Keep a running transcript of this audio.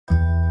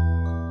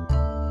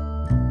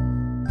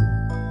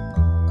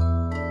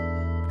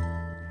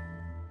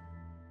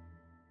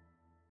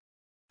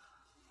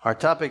Our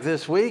topic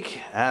this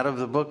week, out of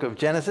the book of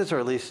Genesis, or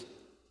at least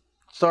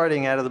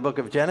starting out of the book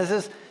of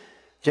Genesis,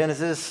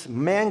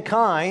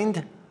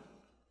 mankind,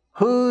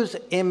 whose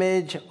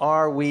image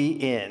are we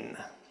in?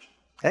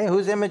 Okay,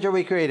 whose image are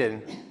we created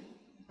in?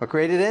 We're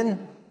created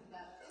in?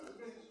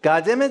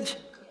 God's image?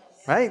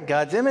 Right?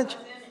 God's image?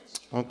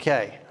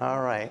 Okay, all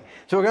right.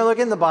 So we're going to look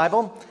in the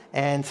Bible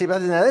and see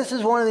about this. Now, this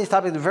is one of these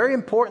topics, a very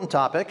important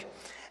topic,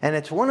 and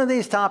it's one of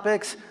these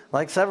topics,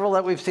 like several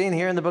that we've seen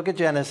here in the book of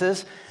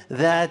Genesis,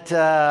 that is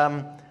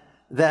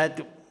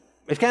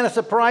kind of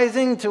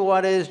surprising to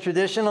what is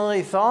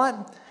traditionally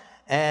thought.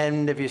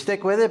 And if you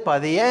stick with it, by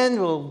the end,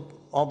 we'll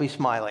all be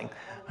smiling.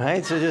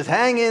 Right? So just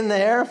hang in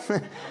there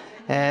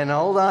and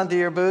hold on to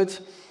your boots.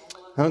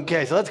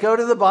 Okay, so let's go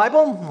to the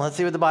Bible. Let's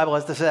see what the Bible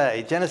has to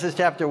say. Genesis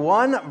chapter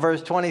 1,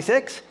 verse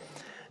 26.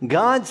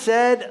 God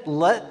said,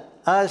 "Let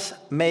us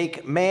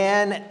make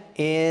man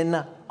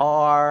in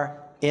our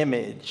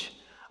image,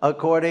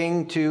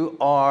 according to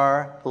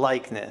our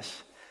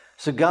likeness."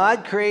 So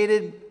God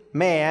created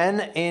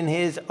man in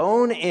his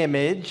own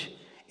image.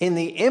 In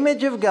the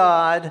image of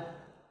God,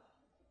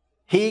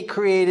 he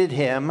created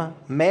him.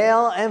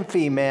 Male and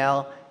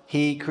female,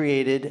 he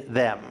created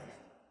them.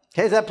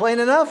 Okay, is that plain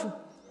enough? All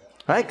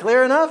right,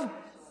 clear enough? All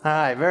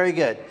right, very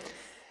good.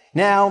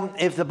 Now,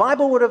 if the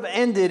Bible would have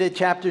ended at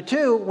chapter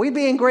 2, we'd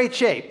be in great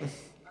shape.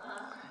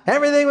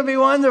 Everything would be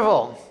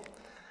wonderful.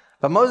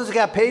 But Moses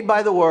got paid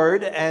by the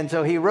word, and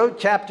so he wrote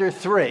chapter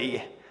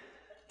 3.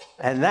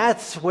 And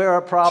that's where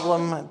a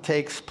problem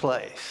takes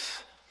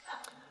place.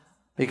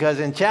 Because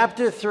in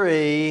chapter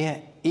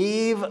 3,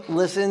 Eve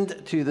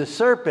listened to the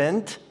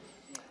serpent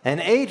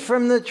and ate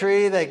from the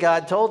tree that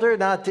God told her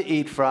not to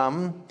eat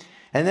from.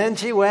 And then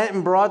she went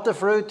and brought the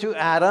fruit to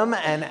Adam,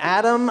 and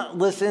Adam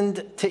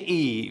listened to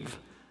Eve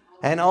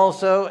and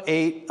also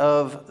ate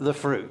of the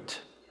fruit.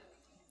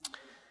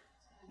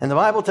 And the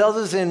Bible tells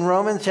us in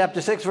Romans chapter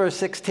 6, verse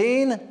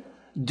 16,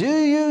 "Do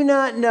you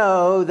not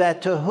know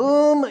that to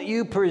whom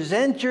you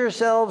present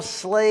yourselves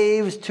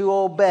slaves to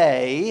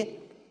obey,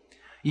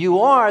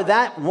 you are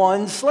that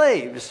one's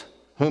slaves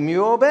whom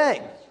you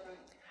obey,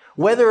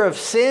 whether of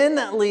sin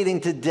leading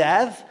to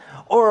death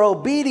or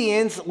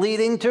obedience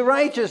leading to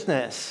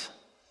righteousness?"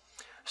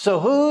 So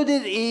who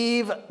did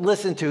Eve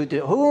listen to?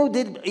 Who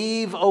did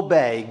Eve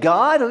obey?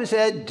 God, who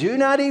said, "Do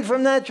not eat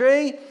from that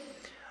tree"?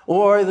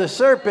 Or the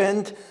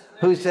serpent,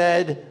 who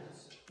said,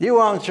 "You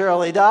won't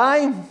surely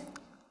die"?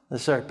 The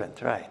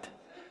serpent, right.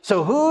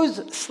 So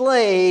whose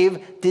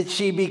slave did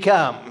she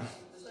become?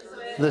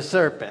 The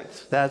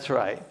serpent, that's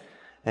right.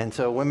 And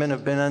so women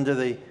have been under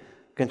the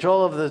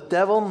control of the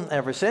devil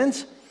ever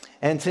since.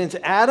 And since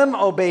Adam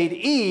obeyed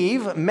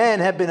Eve, men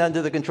have been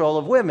under the control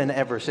of women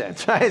ever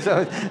since. Right?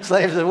 So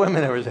slaves of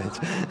women ever since.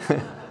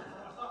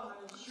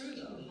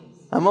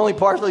 I'm only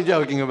partially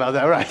joking about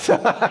that, right?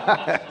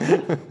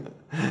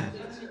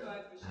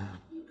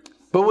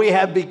 But we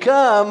have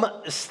become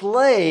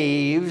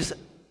slaves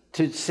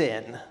to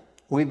sin.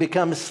 We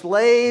become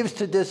slaves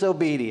to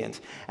disobedience.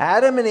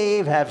 Adam and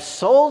Eve have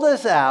sold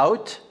us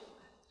out,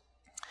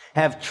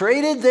 have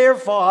traded their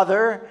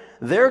father,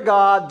 their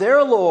God,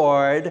 their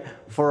Lord,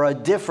 for a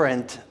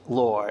different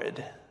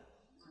Lord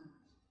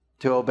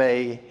to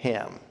obey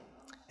him.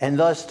 And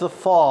thus the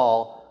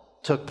fall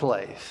took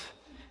place.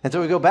 And so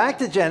we go back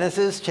to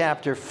Genesis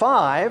chapter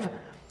 5,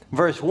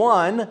 verse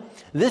 1.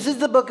 This is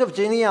the book of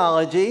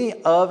genealogy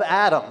of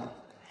Adam.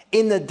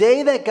 In the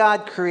day that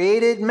God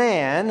created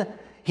man,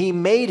 he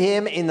made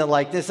him in the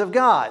likeness of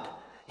God.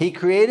 He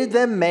created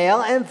them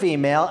male and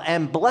female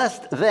and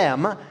blessed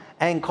them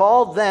and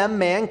called them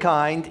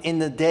mankind in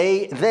the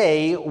day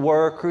they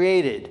were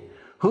created.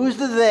 Who's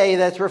the they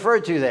that's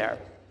referred to there?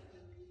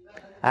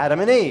 Adam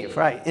and Eve,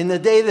 right. In the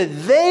day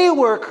that they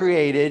were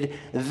created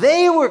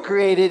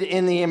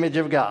in the image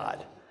of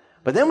God.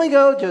 But then we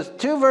go just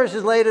 2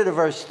 verses later to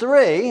verse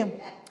 3.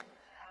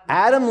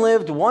 Adam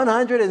lived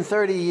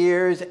 130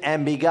 years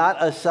and begot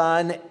a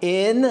son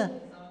in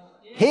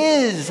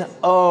his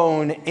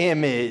own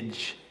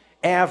image,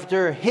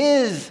 after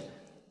his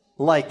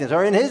likeness,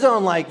 or in his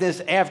own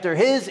likeness, after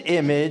his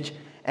image,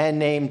 and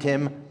named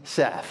him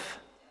Seth.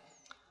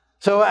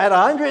 So at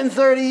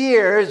 130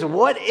 years,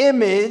 what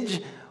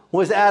image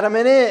was Adam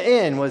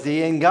in? Was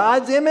he in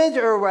God's image,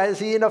 or was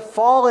he in a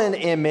fallen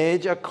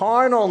image, a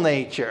carnal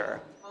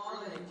nature?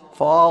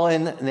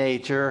 Fallen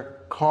nature,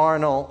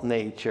 carnal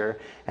nature.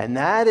 And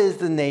that is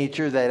the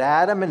nature that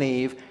Adam and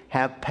Eve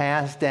have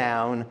passed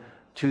down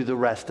to the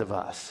rest of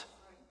us.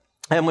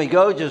 And we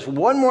go just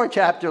one more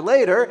chapter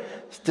later,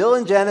 still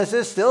in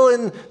Genesis, still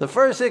in the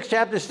first 6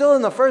 chapters, still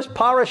in the first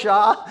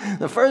parashah,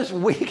 the first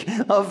week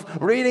of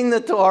reading the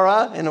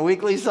Torah in a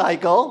weekly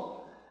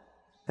cycle.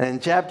 And in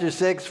chapter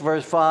 6,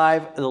 verse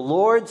 5, the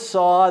Lord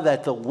saw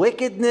that the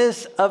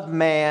wickedness of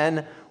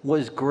man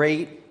was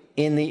great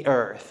in the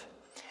earth,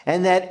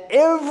 and that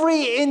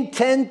every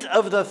intent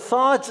of the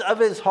thoughts of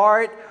his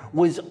heart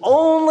was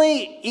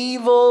only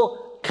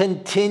evil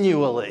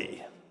continually.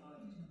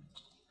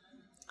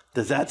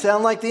 Does that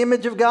sound like the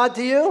image of God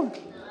to you?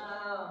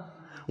 No.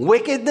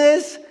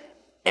 Wickedness,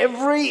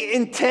 every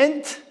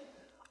intent,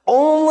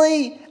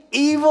 only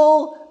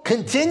evil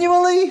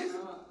continually?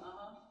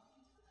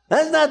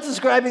 That's not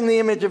describing the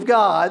image of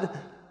God.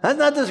 That's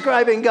not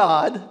describing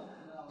God.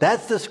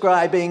 That's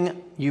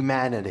describing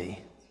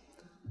humanity.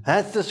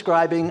 That's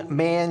describing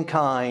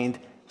mankind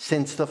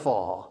since the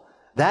fall.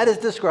 That is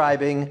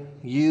describing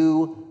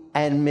you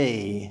and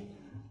me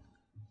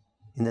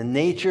in the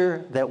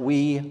nature that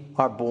we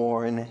are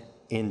born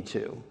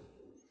into,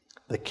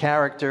 the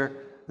character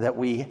that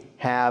we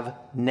have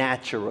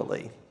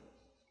naturally.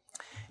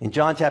 In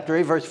John chapter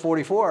 8, verse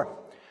 44,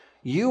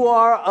 you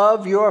are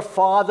of your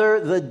father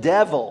the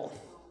devil,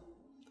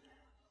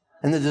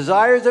 and the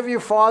desires of your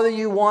father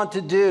you want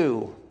to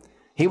do.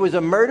 He was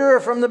a murderer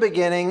from the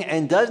beginning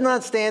and does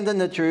not stand in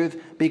the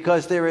truth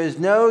because there is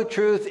no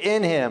truth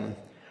in him.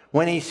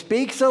 When he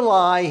speaks a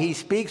lie, he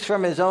speaks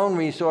from his own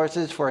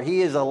resources, for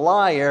he is a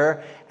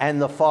liar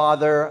and the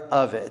father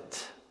of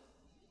it.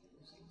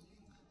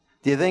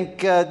 Do you think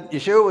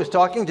Yeshua was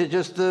talking to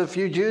just the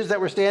few Jews that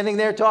were standing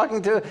there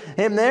talking to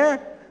him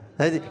there?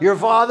 Your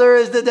father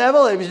is the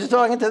devil? He was just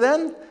talking to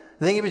them? You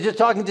think he was just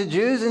talking to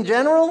Jews in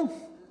general?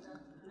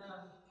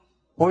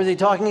 Or was he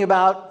talking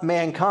about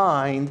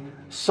mankind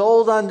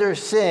sold under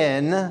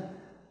sin?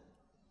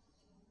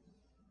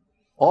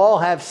 All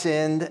have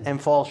sinned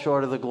and fall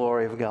short of the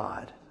glory of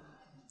God.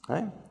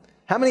 Right?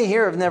 How many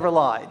here have never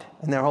lied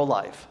in their whole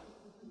life?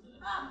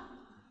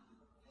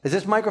 Is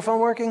this microphone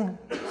working?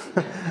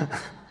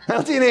 I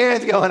don't see any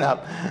hands going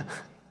up.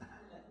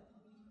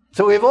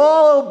 So we've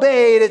all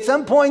obeyed at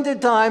some point in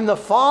time the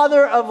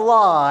father of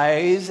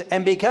lies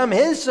and become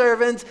his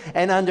servants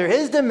and under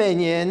his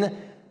dominion,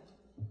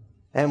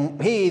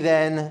 and he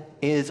then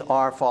is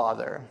our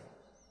father.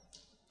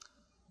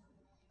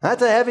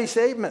 That's a heavy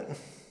statement.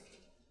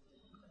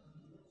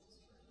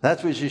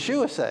 That's what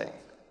Yeshua is saying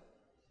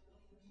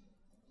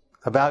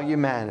about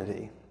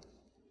humanity.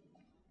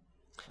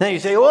 Now you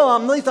say, well,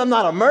 at least I'm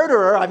not a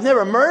murderer. I've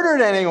never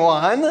murdered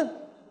anyone.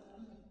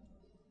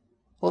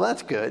 Well,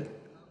 that's good.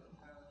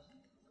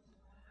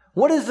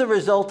 What is the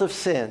result of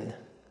sin?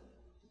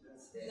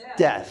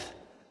 Death.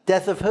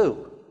 Death of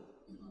who?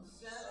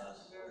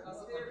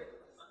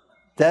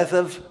 Death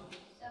of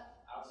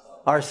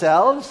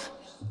ourselves?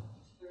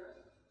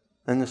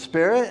 And the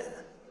spirit?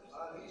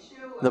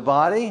 The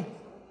body?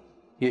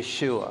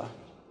 Yeshua.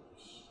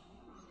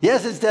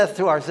 Yes, it's death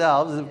to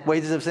ourselves. The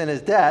wages of sin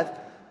is death.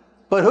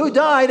 But who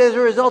died as a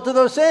result of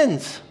those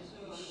sins?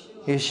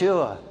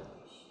 Yeshua.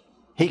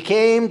 He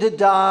came to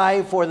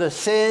die for the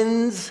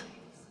sins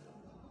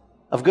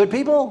of good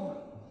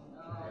people?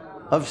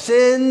 Of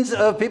sins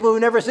of people who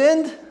never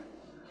sinned?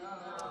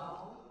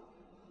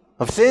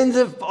 Of sins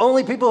of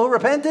only people who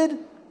repented?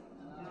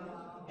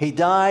 He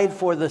died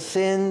for the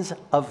sins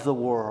of the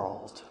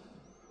world.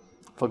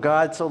 For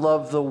God so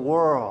loved the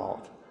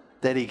world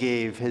that he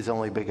gave his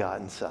only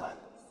begotten Son.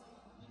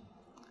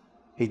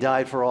 He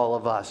died for all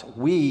of us.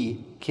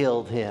 We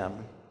killed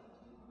him.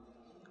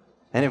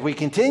 And if we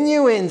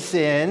continue in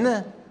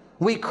sin,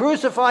 we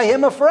crucify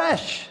him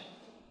afresh.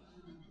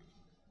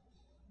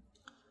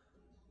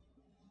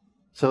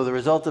 So the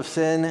result of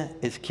sin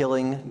is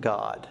killing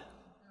God.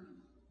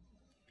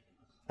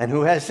 And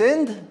who has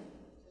sinned?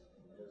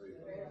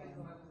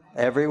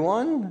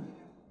 Everyone.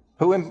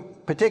 Who in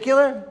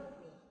particular?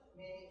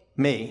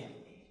 Me.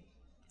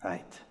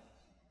 Right.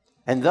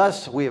 And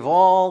thus we have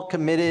all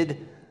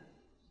committed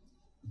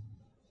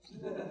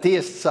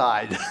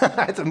theicide.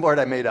 That's a word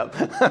I made up.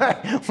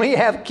 We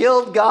have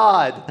killed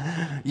God.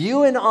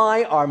 You and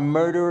I are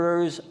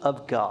murderers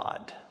of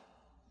God.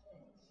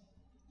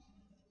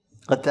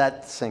 Let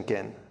that sink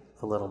in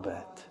a little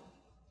bit.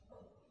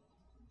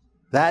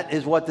 That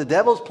is what the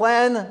devil's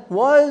plan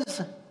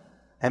was.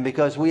 And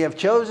because we have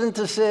chosen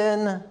to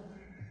sin,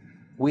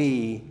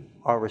 we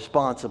are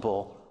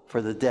responsible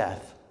for the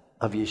death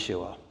of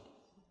Yeshua.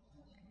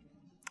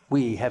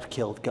 We have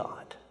killed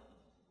God.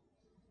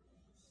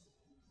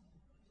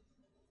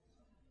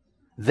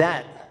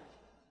 That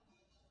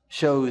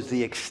shows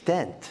the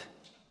extent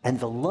and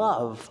the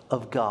love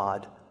of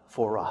God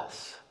for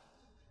us.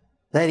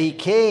 That he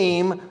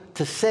came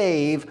to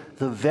save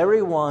the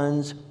very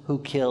ones who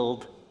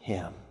killed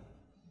him.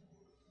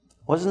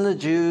 It wasn't the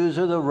Jews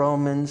or the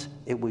Romans,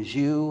 it was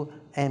you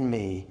and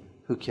me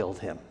who killed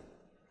him.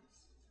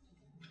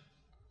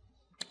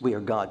 We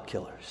are God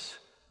killers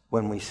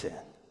when we sin,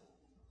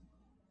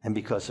 and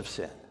because of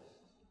sin.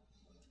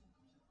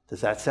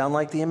 Does that sound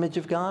like the image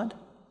of God?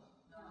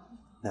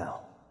 No.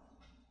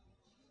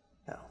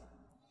 No.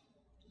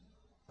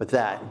 But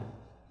that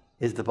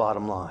is the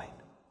bottom line.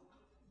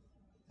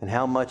 And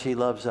how much he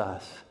loves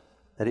us,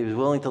 that he was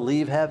willing to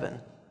leave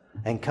heaven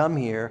and come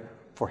here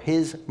for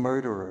his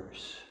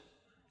murderers.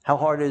 How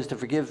hard it is to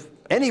forgive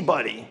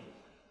anybody,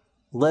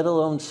 let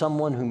alone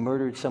someone who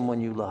murdered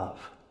someone you love.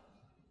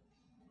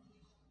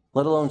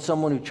 Let alone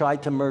someone who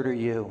tried to murder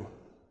you.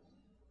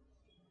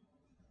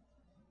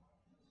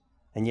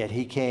 And yet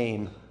he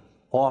came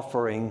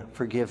offering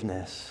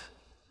forgiveness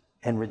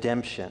and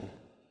redemption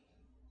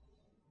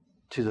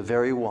to the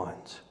very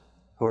ones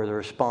who are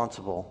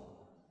responsible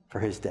for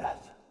his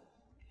death.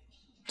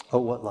 Oh,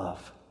 what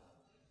love.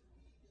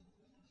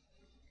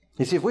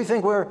 You see, if we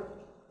think we're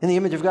in the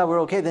image of God,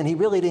 we're okay, then he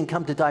really didn't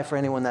come to die for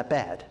anyone that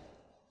bad.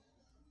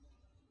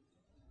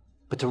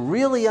 But to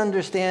really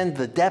understand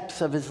the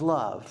depths of his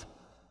love,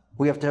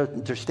 we have to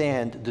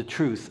understand the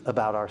truth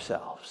about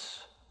ourselves.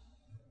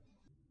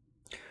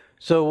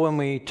 So when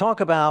we talk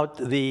about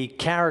the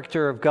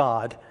character of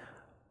God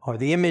or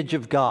the image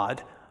of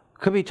God,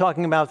 we could be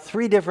talking about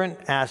three different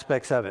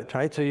aspects of it,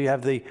 right? So you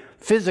have the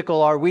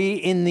physical. Are we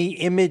in the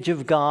image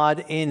of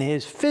God in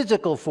his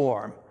physical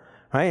form?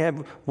 Right?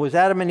 Was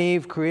Adam and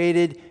Eve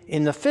created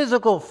in the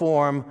physical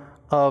form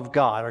of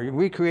God? Are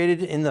we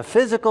created in the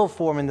physical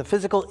form, in the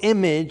physical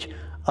image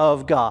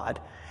of God?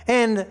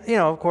 And,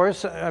 of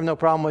course, I have no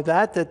problem with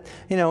that,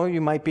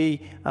 you might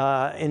be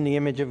in the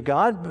image of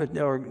God,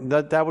 or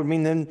that would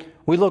mean then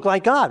we look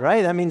like God,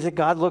 right? That means that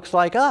God looks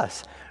like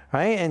us,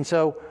 right? And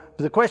so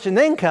the question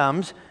then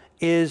comes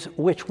is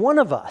which one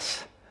of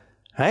us,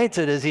 right?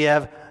 So does he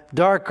have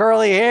dark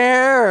curly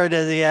hair, or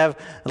does he have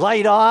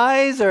light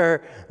eyes,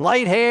 or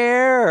light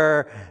hair,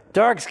 or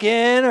dark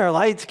skin, or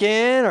light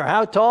skin, or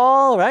how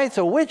tall, right?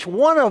 So which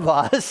one of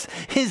us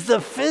is the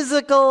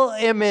physical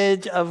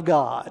image of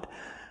God?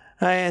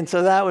 And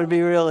so that would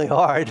be really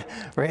hard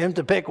for him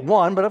to pick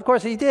one, but of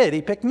course he did.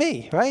 He picked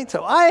me, right?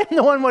 So I am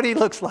the one what he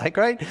looks like,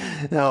 right?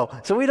 No.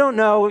 So we don't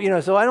know,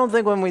 so I don't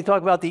think when we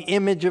talk about the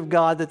image of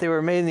God, that they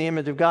were made in the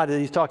image of God, that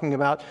he's talking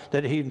about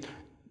that he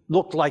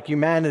looked like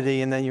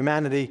humanity, and then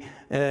humanity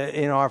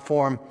in our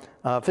form,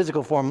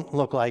 physical form,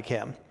 looked like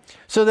him.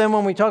 So then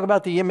when we talk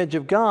about the image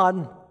of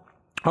God,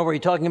 are we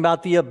talking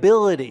about the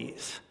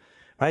abilities,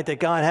 right? That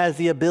God has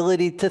the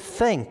ability to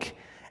think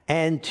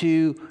and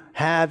to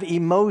have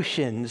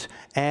emotions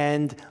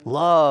and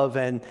love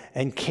and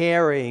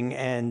caring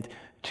and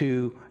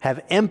to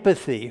have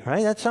empathy,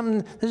 right? That's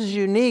something, this is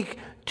unique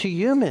to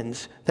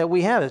humans that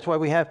we have. That's why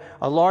we have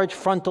a large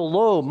frontal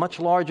lobe, much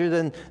larger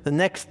than the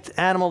next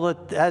animal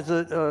that has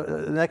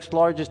the next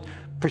largest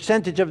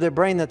percentage of their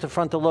brain that's a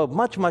frontal lobe,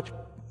 much, much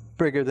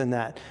bigger than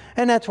that.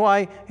 And that's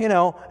why,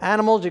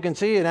 animals, you can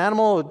see an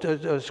animal,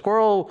 a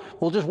squirrel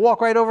will just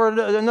walk right over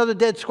another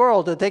dead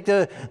squirrel to take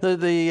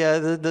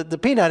the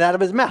peanut out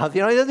of his mouth. He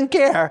doesn't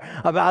care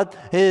about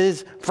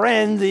his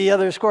friend, the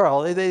other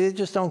squirrel. They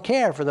just don't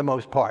care for the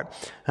most part,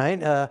 right?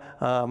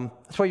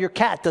 That's why your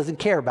cat doesn't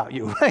care about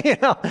you,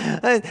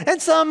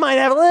 And some might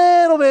have a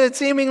little bit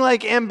seeming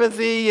like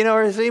empathy,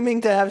 or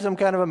seeming to have some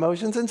kind of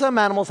emotions. And some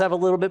animals have a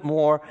little bit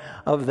more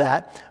of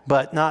that,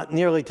 but not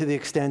nearly to the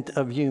extent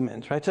of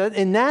humans, right? So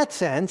in that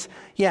sense,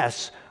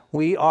 yes,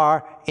 we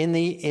are in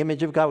the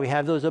image of God. We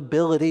have those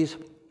abilities,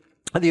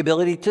 the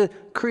ability to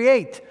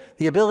create,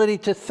 the ability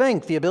to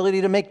think, the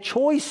ability to make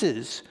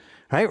choices,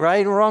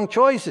 right and wrong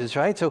choices,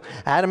 right? So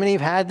Adam and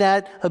Eve had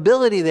that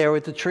ability there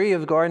with the tree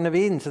of the Garden of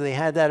Eden. So they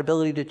had that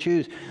ability to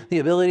choose, the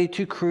ability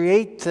to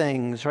create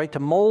things, right? To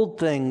mold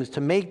things,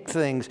 to make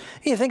things.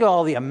 You think of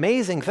all the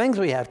amazing things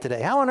we have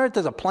today. How on earth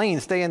does a plane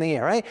stay in the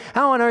air, right?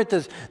 How on earth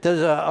does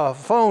a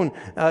phone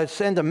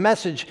send a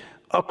message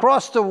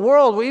across the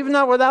world, even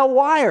not without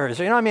wires?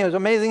 It was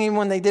amazing even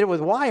when they did it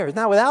with wires,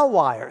 not without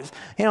wires.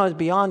 It's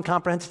beyond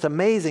comprehension. It's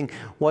amazing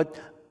what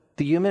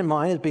the human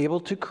mind is be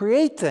able to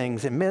create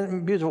things,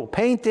 and beautiful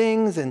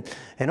paintings and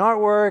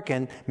artwork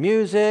and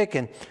music.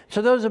 And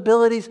so those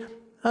abilities,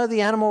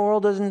 the animal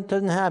world doesn't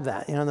have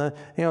that.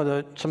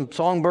 Some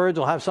songbirds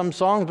will have some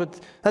songs, but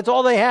that's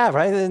all they have,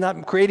 right? They're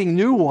not creating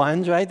new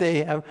ones, right?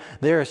 They have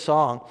their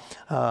song.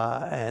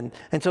 And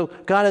so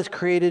God has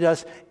created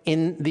us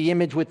in the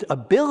image with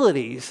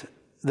abilities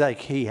like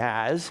he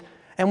has,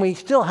 and we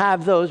still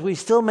have those. We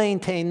still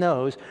maintain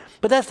those,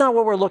 but that's not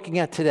what we're looking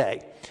at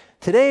today.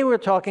 Today we're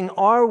talking,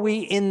 are we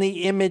in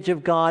the image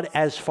of God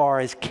as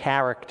far as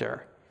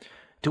character?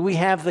 Do we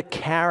have the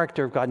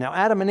character of God? Now,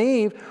 Adam and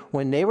Eve,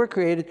 when they were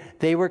created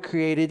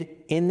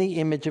in the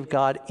image of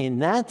God in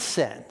that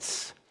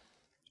sense.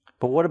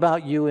 But what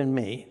about you and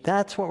me?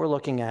 That's what we're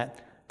looking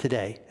at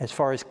today as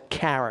far as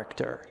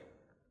character.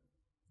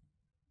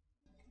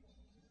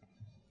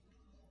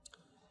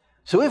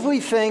 So if we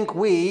think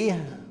we,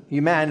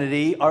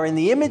 humanity, are in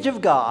the image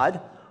of God,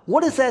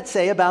 what does that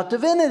say about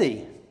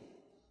divinity?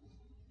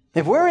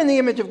 If we're in the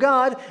image of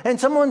God and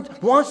someone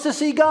wants to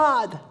see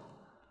God,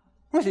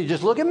 I say,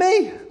 just look at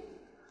me.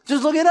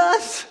 Just look at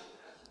us.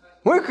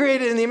 We're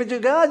created in the image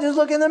of God. Just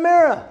look in the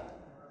mirror.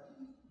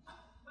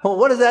 Well,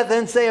 what does that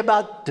then say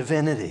about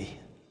divinity?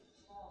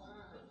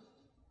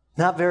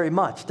 Not very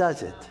much,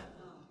 does it?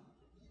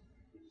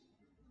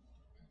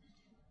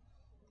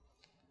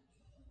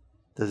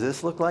 Does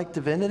this look like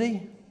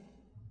divinity?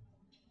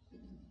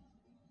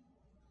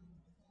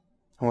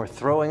 And we're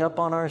throwing up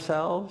on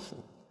ourselves,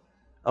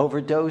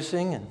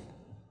 overdosing and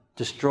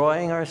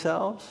destroying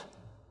ourselves?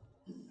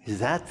 Is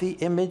that the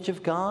image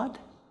of God?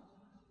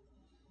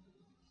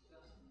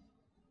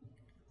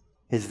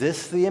 Is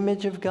this the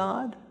image of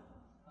God?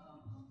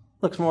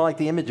 Looks more like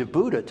the image of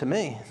Buddha to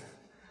me.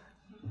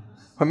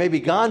 Or maybe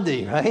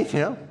Gandhi, right?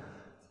 Now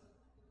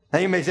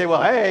you may say,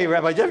 well, hey,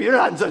 Rabbi Jeff, you're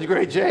not in such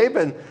great shape.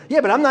 And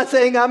yeah, but I'm not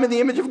saying I'm in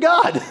the image of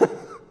God.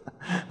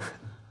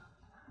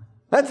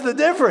 That's the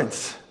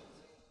difference.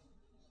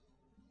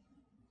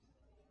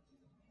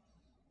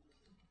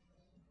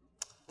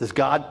 Does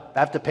God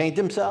have to paint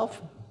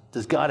himself?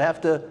 Does God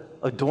have to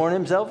adorn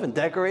himself and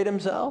decorate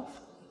himself?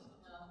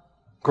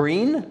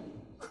 Green?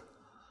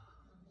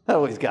 That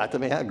always got to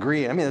me.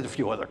 Green. I mean, there's a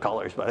few other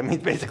colors, but I mean,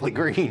 basically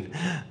green.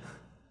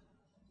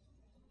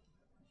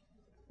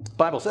 The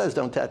Bible says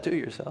don't tattoo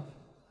yourself.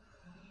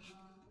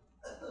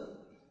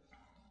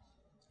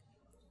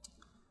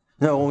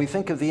 No, when we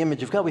think of the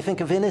image of God, we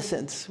think of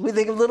innocence. We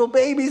think of little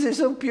babies. They're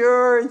so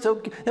pure and so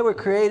that we're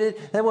created.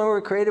 That when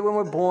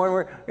we're born,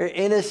 we're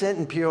innocent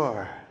and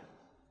pure.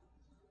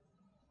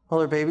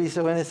 Well, are babies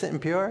so innocent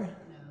and pure? No.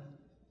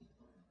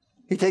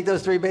 You take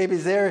those 3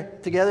 babies there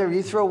together,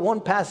 you throw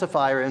one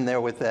pacifier in there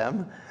with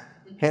them,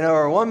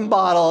 or one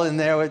bottle in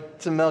there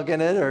with some milk in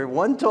it, or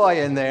one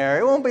toy in there.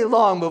 It won't be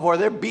long before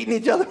they're beating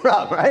each other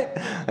up, right?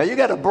 Now, you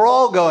got a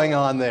brawl going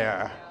on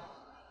there.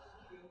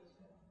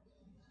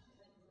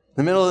 In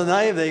the middle of the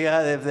night,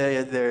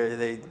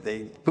 if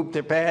they poop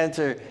their pants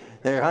or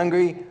they're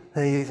hungry,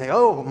 they say,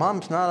 "Oh,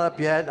 Mom's not up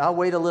yet. I'll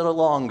wait a little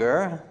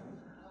longer."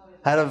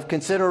 Out of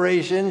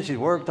consideration, she's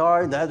worked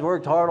hard, Dad's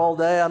worked hard all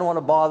day, I don't want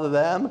to bother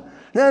them.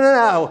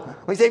 No.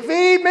 We say,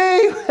 "Feed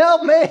me,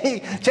 help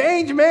me,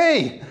 change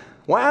me."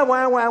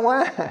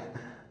 Wah.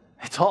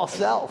 It's all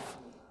self.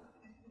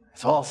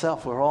 It's all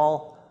self. We're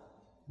all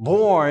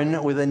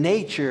born with a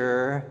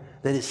nature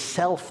that is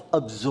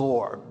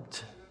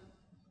self-absorbed.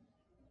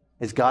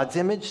 Is God's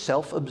image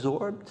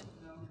self-absorbed?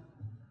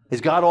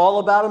 Is God all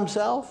about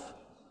himself?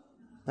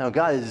 No,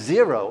 God is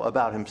zero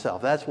about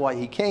himself. That's why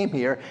he came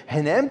here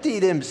and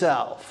emptied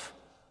himself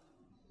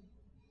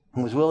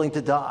and was willing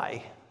to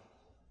die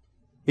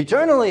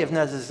eternally, if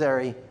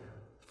necessary,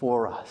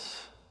 for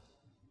us.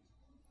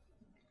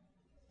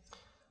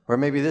 Or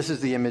maybe this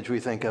is the image we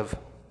think of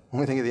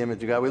when we think of the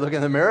image of God. We look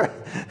in the mirror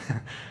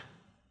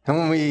and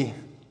when we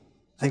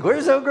think,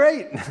 we're so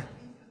great.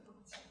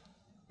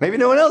 Maybe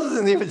no one else is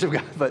in the image of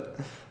God, but...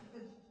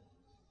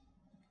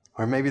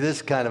 Or maybe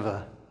this kind of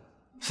a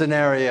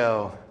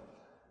scenario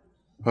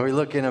where we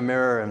look in a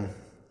mirror and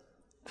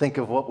think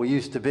of what we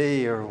used to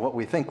be, or what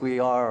we think we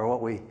are, or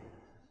what we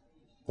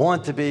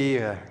want to be,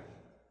 or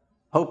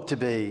hope to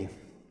be.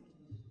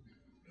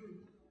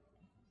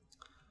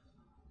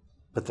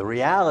 But the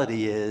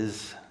reality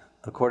is,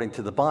 according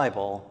to the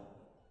Bible,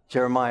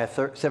 Jeremiah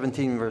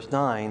 17, verse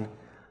 9,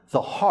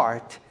 the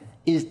heart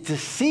is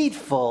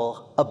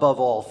deceitful above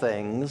all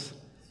things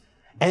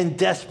and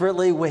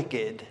desperately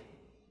wicked.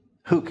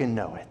 Who can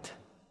know it?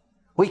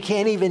 We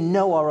can't even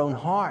know our own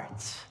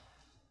hearts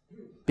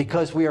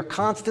because we are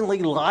constantly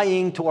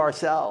lying to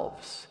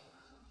ourselves.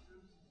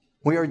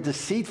 We are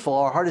deceitful.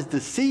 Our heart is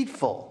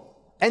deceitful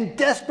and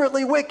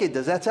desperately wicked.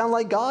 Does that sound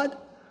like God?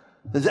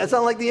 Does that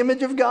sound like the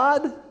image of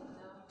God?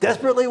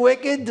 Desperately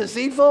wicked,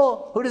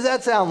 deceitful? Who does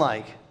that sound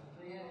like?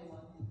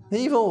 The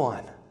evil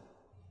one.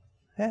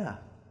 Yeah.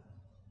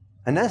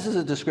 And this is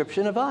a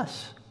description of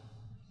us.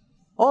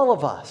 All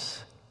of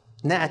us,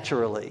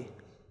 naturally,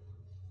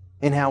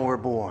 in how we're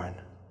born.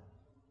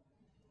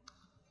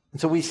 And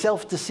so we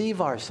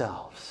self-deceive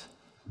ourselves.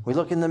 We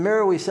look in the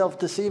mirror, we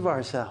self-deceive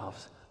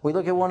ourselves. We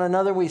look at one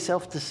another, we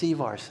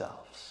self-deceive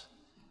ourselves.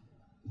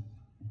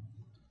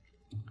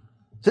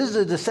 This is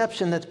a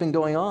deception that's been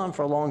going on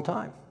for a long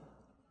time.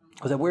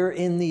 That we're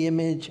in the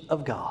image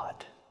of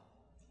God.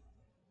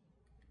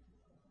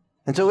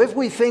 And so if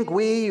we think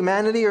we,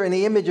 humanity, are in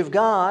the image of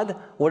God,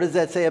 what does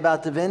that say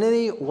about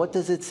divinity? What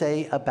does it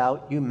say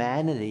about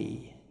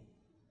humanity?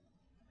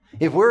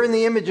 If we're in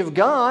the image of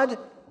God,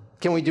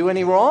 can we do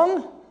any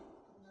wrong?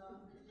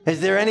 Is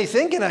there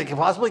anything? Can I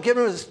possibly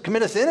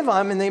commit a sin if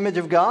I'm in the image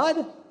of God?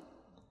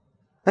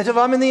 And so if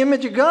I'm in the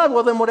image of God,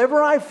 well then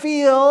whatever I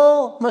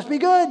feel must be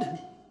good.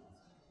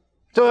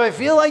 So if I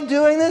feel like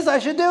doing this, I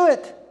should do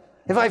it.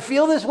 If I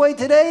feel this way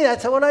today,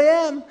 that's what I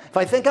am. If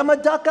I think I'm a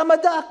duck, I'm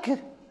a duck.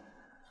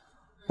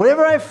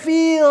 Whatever I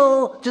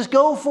feel, just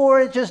go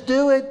for it, just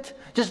do it,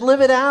 just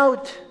live it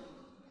out.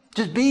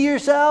 Just be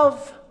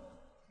yourself.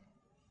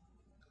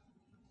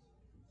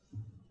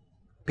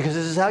 Because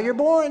this is how you're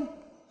born.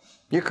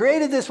 You're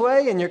created this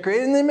way, and you're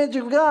created in the image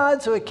of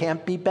God, so it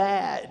can't be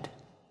bad.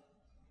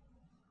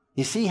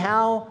 You see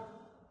how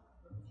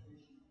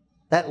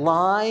that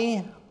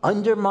lie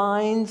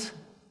undermines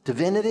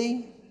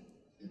divinity?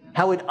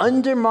 How it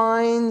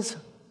undermines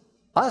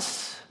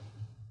us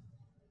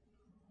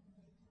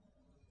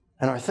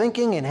and our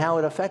thinking and how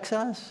it affects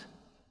us?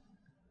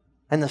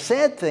 And the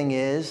sad thing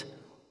is,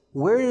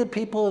 where do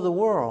people of the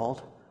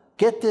world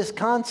get this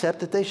concept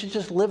that they should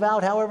just live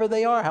out however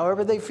they are,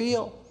 however they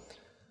feel?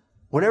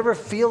 Whatever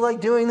feel like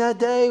doing that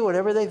day,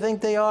 whatever they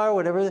think they are,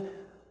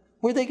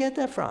 where'd they get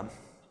that from?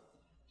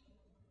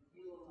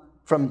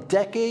 From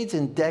decades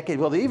and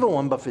decades, well, the evil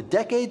one, but for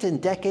decades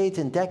and decades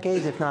and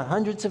decades, if not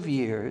hundreds of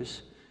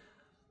years,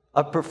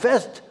 of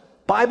professed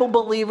Bible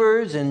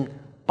believers and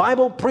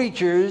Bible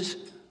preachers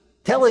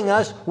telling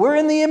us we're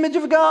in the image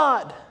of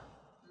God.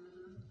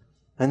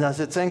 And as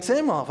it sinks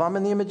in, well, if I'm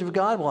in the image of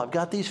God, well, I've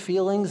got these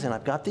feelings and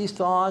I've got these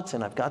thoughts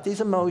and I've got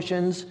these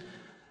emotions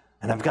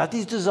and I've got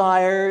these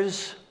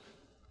desires.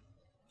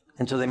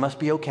 And so they must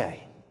be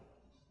okay.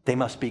 They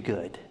must be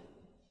good.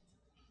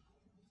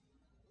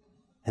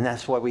 And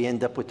that's why we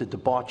end up with the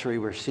debauchery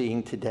we're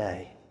seeing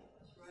today.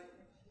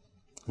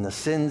 And the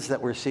sins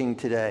that we're seeing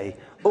today,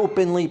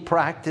 openly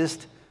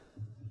practiced.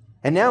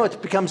 And now it's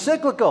become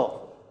cyclical.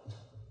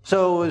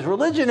 So as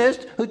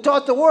religionists who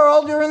taught the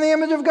world, you're in the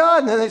image of God.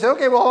 And then they say,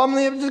 okay, well, I'm in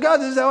the image of God.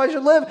 This is how I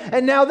should live.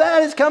 And now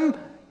that has come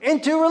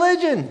into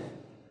religion.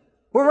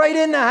 We're right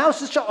in the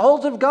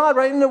households of God,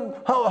 right in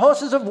the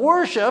houses of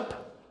worship.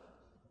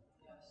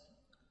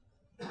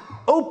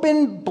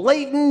 Open,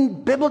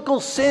 blatant, biblical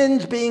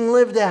sins being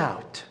lived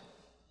out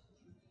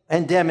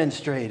and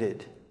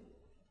demonstrated.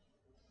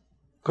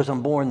 Because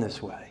I'm born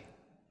this way.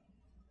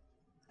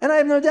 And I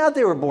have no doubt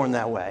they were born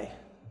that way.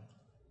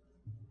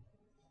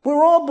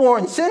 We're all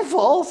born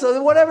sinful,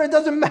 so whatever, it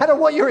doesn't matter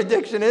what your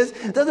addiction is,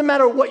 it doesn't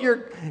matter what your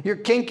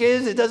kink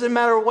is, it doesn't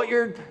matter what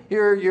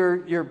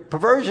your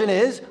perversion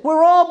is.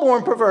 We're all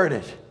born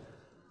perverted.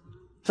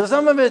 So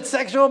some of it's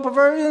sexual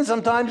perversion,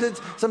 sometimes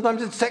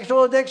it's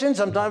sexual addiction,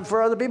 sometimes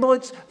for other people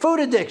it's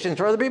food addiction,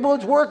 for other people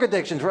it's work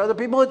addiction, for other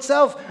people it's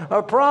self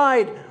or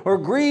pride or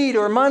greed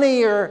or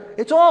money, or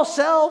it's all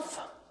self.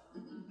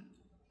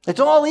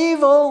 It's all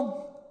evil.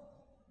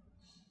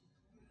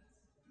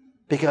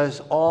 Because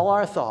all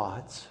our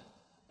thoughts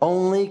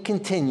only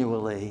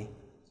continually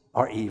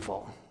are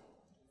evil.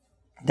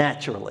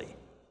 Naturally.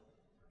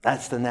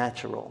 That's the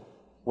natural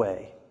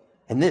way.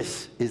 And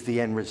this is the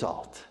end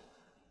result.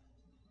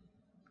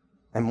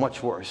 And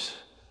much worse,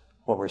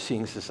 what we're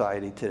seeing in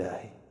society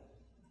today.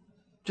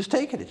 Just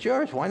take it. It's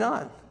yours. Why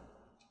not?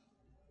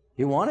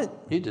 You want it.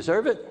 You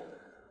deserve it.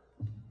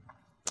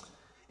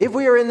 If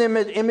we are in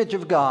the image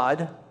of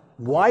God,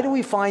 why do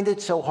we find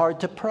it so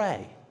hard to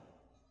pray?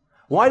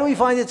 Why do we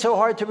find it so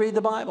hard to read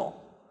the Bible?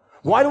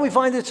 Why do we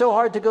find it so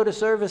hard to go to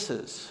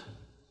services?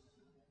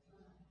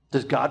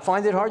 Does God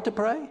find it hard to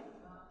pray?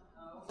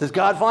 Does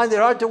God find it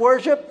hard to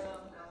worship?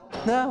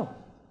 No.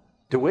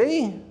 Do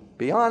we?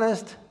 Be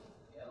honest.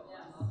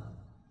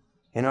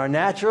 In our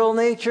natural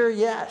nature,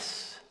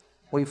 yes,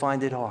 we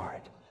find it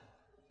hard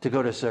to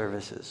go to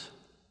services.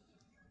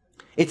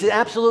 It's an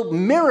absolute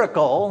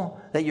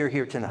miracle that you're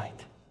here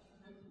tonight.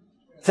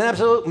 It's an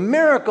absolute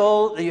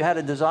miracle that you had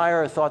a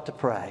desire or thought to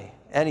pray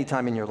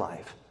anytime in your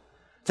life.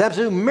 It's an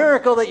absolute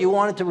miracle that you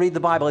wanted to read the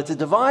Bible. It's a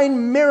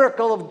divine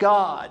miracle of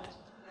God.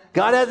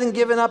 God hasn't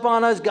given up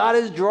on us. God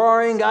is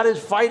drawing. God is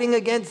fighting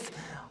against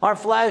our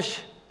flesh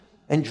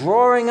and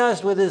drawing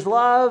us with his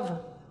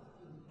love.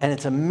 And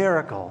it's a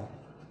miracle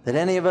that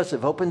any of us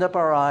have opened up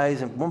our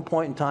eyes at one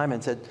point in time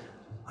and said,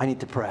 I need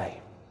to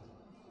pray.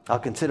 I'll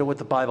consider what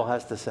the Bible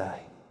has to say.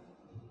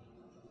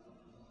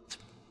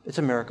 It's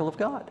a miracle of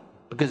God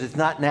because it's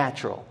not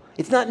natural.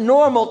 It's not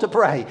normal to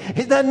pray.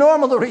 It's not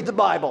normal to read the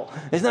Bible.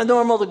 It's not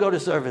normal to go to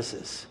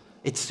services.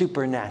 It's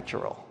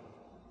supernatural.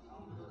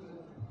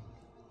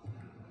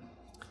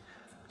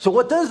 So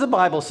what does the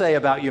Bible say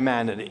about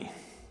humanity?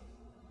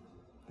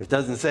 It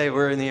doesn't say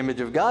we're in the image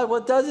of God.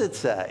 What does it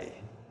say?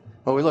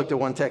 Well, we looked at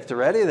one text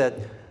already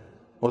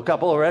a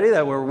couple already,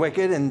 that we're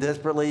wicked and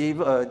desperately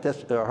evil,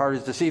 their heart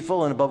is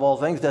deceitful and above all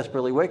things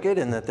desperately wicked,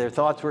 and that their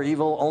thoughts were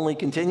evil only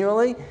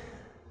continually.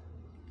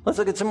 Let's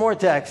look at some more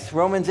texts.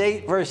 Romans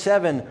 8, verse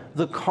 7.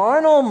 The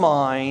carnal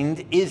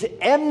mind is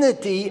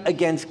enmity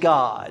against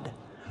God,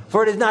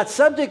 for it is not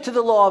subject to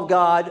the law of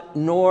God,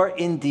 nor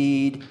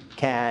indeed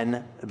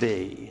can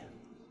be.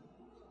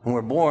 And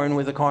we're born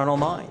with a carnal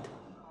mind.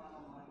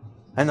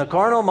 And the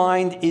carnal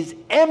mind is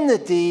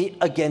enmity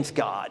against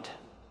God.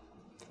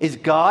 Is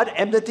God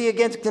enmity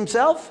against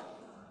himself?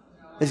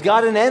 Is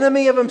God an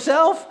enemy of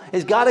himself?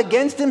 Is God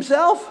against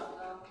himself?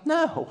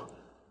 No.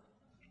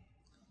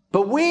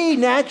 But we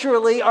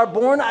naturally are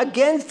born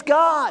against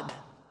God,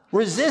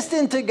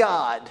 resistant to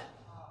God,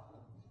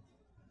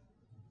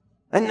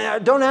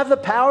 and don't have the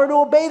power to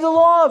obey the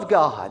law of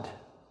God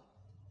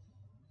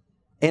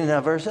in and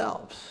of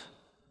ourselves,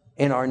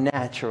 in our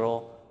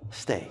natural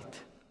state.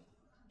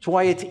 That's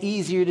why it's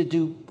easier to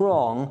do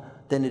wrong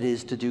than it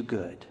is to do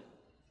good.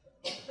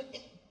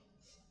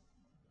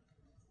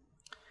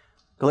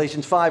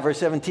 Galatians 5, verse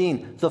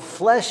 17. The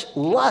flesh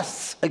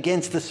lusts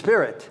against the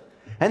Spirit,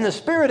 and the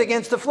Spirit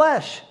against the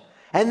flesh.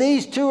 And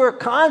these two are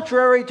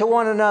contrary to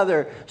one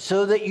another,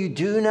 so that you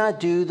do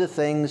not do the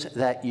things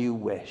that you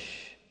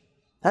wish.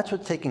 That's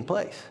what's taking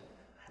place.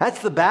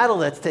 That's the battle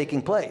that's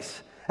taking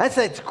place. That's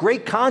that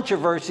great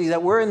controversy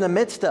that we're in the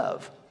midst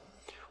of,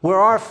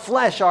 where our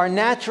flesh, our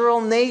natural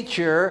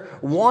nature,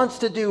 wants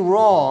to do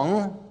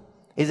wrong,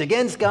 is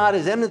against God,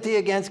 is enmity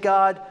against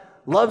God,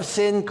 loves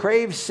sin,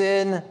 craves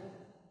sin,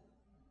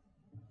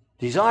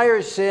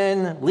 desires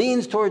sin,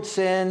 leans towards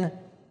sin,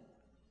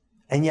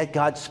 and yet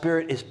God's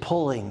Spirit is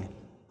pulling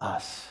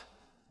us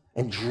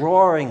and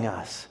drawing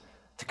us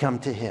to come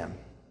to him.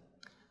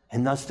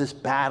 And thus this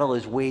battle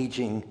is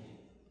waging,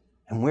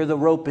 and we're the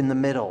rope in the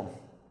middle.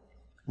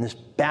 And this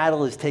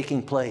battle is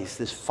taking place.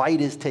 This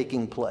fight is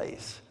taking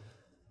place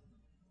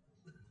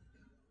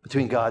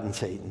between God and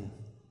Satan.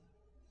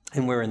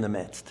 And we're in the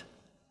midst.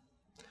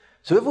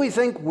 So if we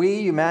think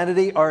we,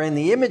 humanity, are in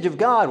the image of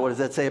God, what does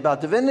that say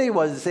about divinity?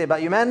 What does it say about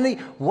humanity?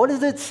 What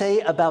does it say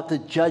about the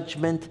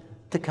judgment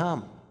to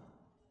come?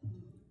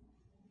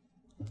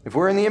 If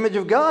we're in the image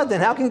of God,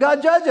 then how can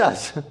God judge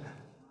us?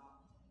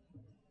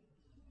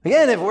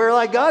 Again, if we're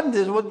like God,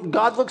 this is what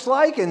God looks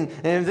like, and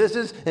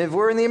if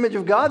we're in the image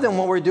of God, then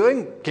what we're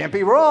doing can't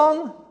be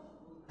wrong.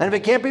 And if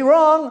it can't be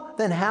wrong,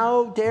 then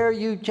how dare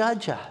you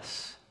judge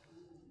us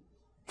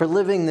for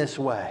living this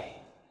way,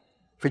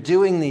 for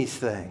doing these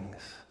things?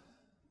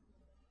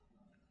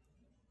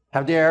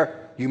 How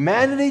dare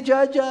humanity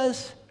judge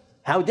us?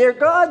 How dare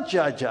God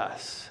judge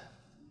us?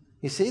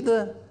 You see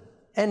the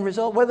end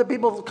result? Whether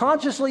people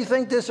consciously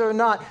think this or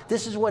not,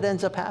 this is what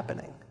ends up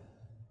happening.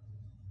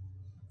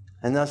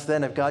 And thus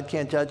then, if God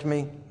can't judge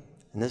me,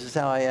 and this is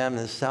how I am,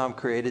 this is how I'm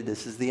created,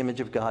 this is the image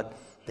of God,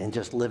 then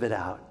just live it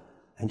out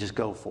and just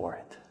go for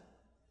it.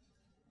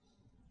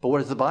 But what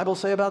does the Bible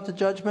say about the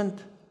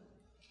judgment?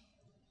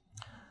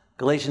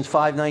 Galatians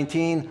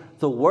 5:19,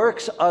 the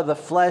works of the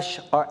flesh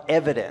are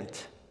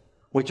evident,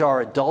 which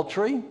are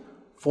adultery,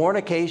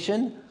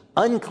 fornication,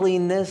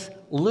 uncleanness,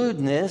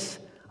 lewdness,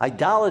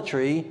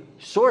 idolatry,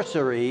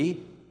 sorcery,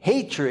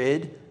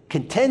 hatred,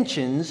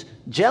 contentions,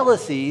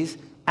 jealousies,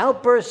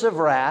 outbursts of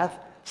wrath,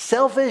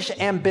 selfish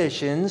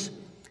ambitions,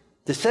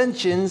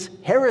 dissensions,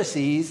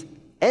 heresies,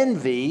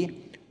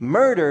 envy,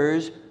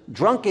 murders,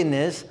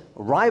 drunkenness,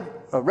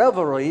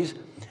 revelries,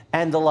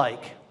 and the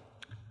like.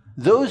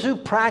 Those who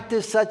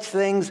practice such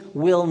things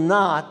will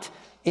not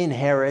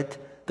inherit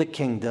the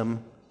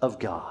kingdom of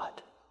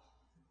God.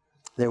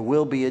 There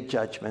will be a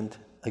judgment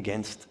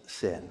against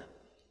sin.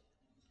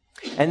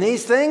 And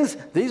these things,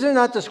 these are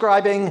not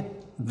describing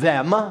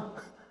them.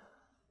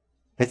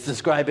 It's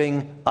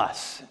describing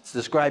us. It's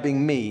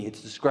describing me.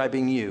 It's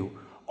describing you.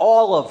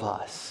 All of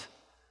us,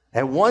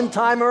 at one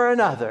time or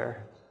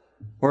another,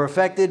 were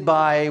affected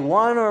by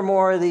one or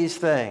more of these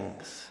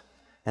things.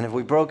 And if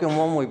we've broken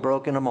one, we've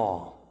broken them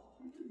all.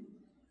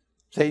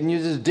 Satan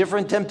uses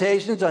different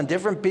temptations on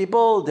different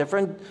people,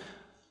 different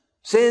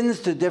sins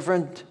to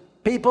different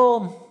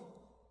people,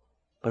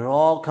 but it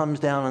all comes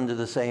down under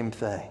the same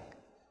thing.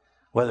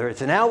 Whether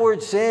it's an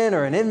outward sin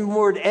or an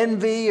inward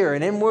envy or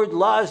an inward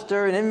lust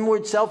or an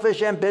inward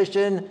selfish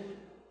ambition,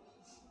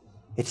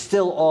 it's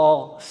still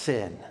all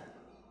sin.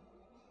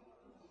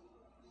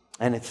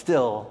 And it's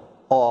still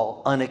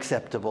all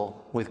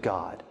unacceptable with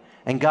God.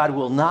 And God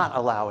will not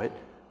allow it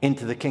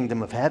into the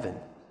kingdom of heaven.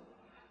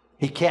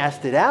 He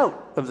cast it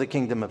out of the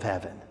kingdom of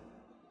heaven.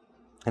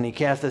 And he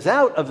cast us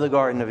out of the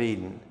Garden of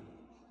Eden.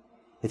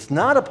 It's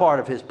not a part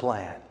of his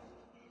plan.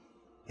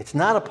 It's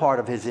not a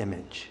part of his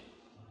image.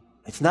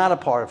 It's not a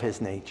part of his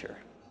nature.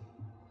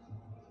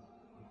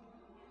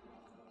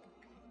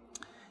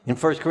 In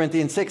 1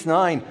 Corinthians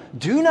 6:9,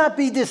 do not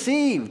be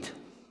deceived.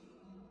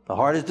 The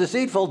heart is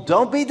deceitful.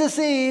 Don't be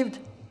deceived.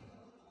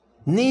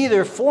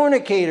 Neither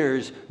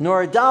fornicators,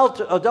 nor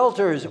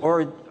adulterers,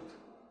 or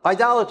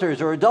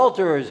idolaters, or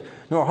adulterers,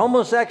 nor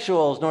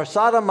homosexuals, nor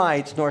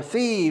sodomites, nor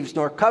thieves,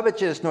 nor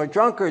covetous, nor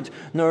drunkards,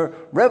 nor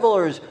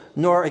revelers,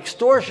 nor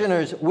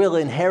extortioners will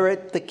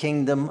inherit the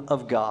kingdom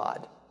of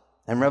God.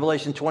 And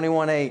Revelation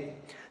 21:8,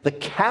 the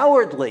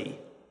cowardly,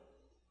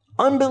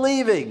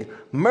 unbelieving,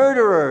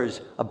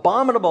 murderers,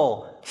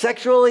 abominable,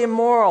 sexually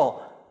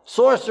immoral,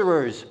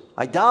 sorcerers,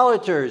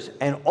 idolaters,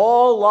 and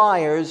all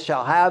liars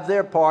shall have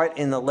their part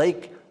in the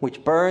lake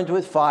which burns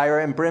with fire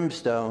and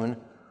brimstone,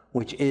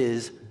 which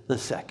is the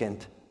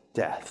second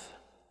death.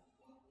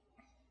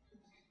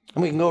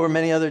 And we can go over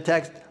many other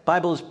texts. The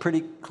Bible is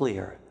pretty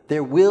clear.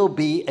 There will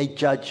be a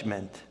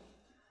judgment,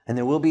 and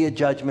there will be a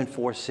judgment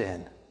for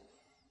sin.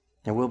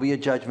 There will be a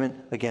judgment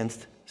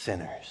against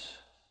sinners.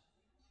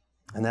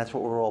 And that's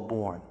what we're all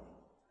born.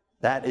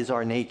 That is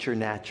our nature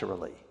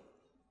naturally.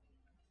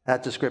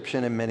 That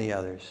description and many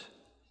others.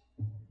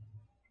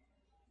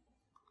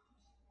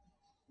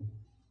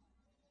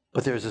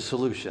 But there's a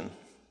solution.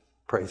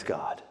 Praise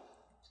God.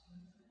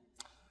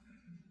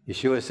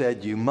 Yeshua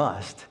said, you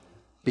must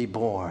be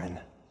born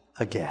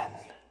again.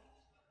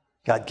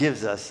 God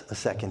gives us a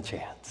second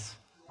chance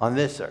on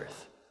this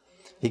earth.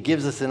 He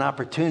gives us an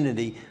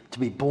opportunity to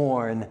be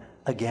born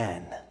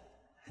again.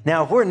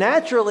 Now, if we're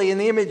naturally in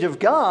the image of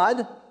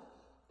God,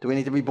 do we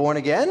need to be born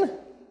again?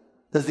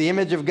 Does the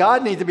image of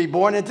God need to be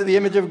born into the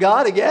image of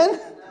God again?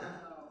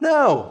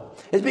 No.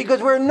 It's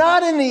because we're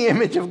not in the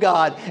image of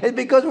God. It's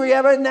because we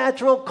have a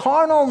natural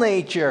carnal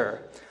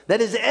nature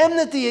that is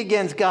enmity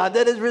against God,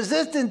 that is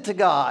resistant to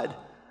God,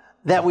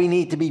 that we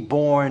need to be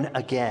born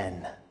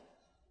again.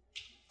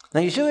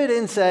 Now, Yeshua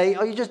didn't say,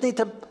 oh, you just need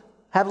to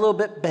have a little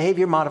bit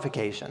behavior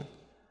modification.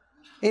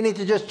 You need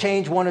to just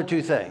change one or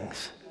two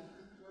things.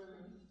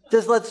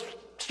 Just let's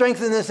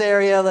strengthen this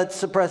area, let's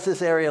suppress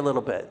this area a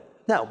little bit.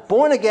 No,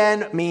 born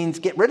again means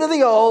get rid of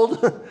the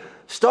old,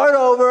 start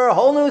over, a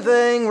whole new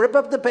thing, rip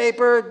up the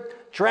paper,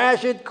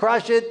 trash it,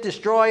 crush it,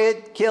 destroy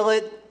it, kill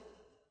it,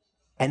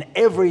 and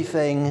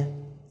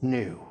everything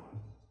new.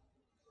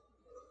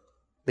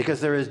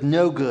 Because there is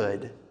no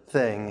good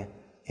thing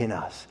in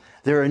us.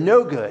 There are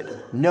no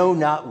good, no,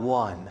 not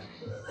one.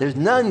 There's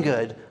none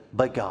good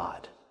but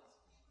God.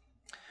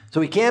 So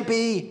we can't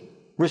be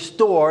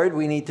restored,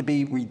 we need to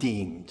be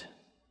redeemed.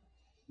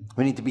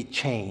 We need to be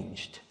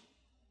changed.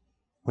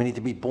 We need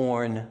to be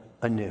born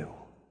anew.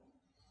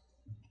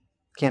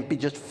 Can't be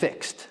just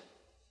fixed.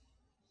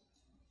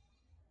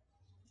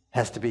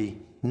 Has to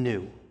be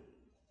new.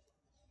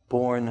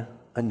 Born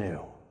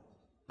anew.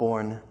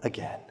 Born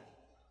again.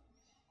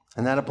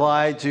 And that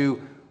applied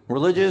to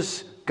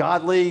religious,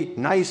 godly,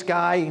 nice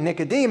guy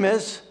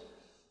Nicodemus,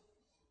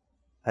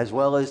 as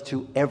well as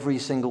to every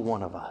single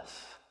one of us.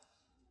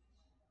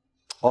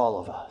 All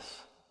of us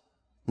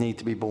need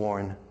to be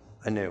born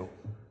anew.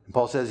 And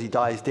Paul says he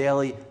dies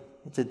daily.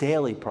 It's a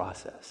daily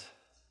process,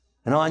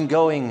 an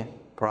ongoing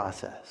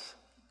process.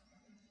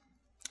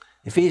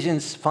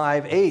 Ephesians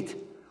 5:8,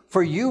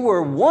 for you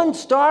were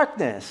once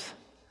darkness,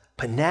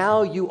 but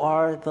now you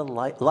are the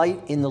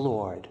light in the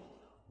Lord.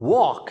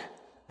 Walk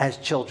as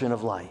children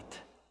of light.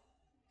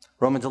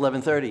 Romans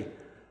 11:30,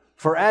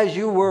 for as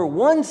you were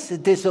once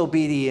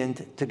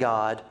disobedient to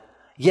God,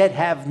 yet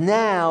have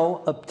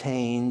now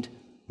obtained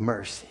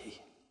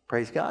mercy.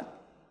 Praise God.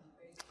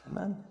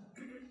 Amen.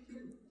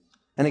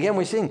 And again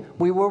we sing,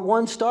 we were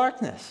once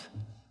darkness.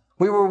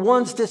 We were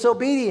once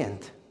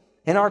disobedient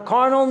in our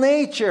carnal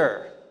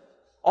nature.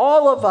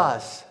 All of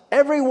us,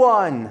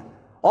 everyone,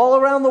 all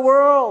around the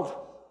world.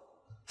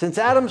 Since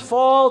Adam's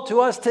fall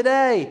to us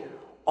today,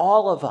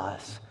 all of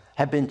us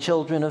have been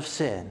children of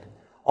sin.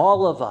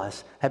 All of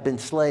us have been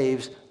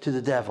slaves to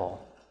the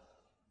devil.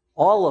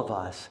 All of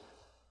us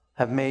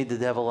have made the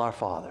devil our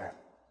father.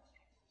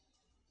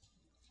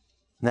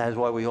 And that is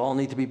why we all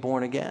need to be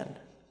born again.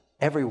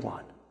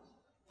 Everyone.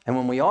 And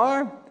when we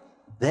are,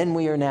 then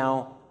we are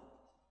now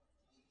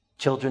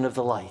children of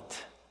the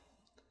light.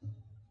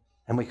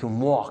 And we can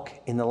walk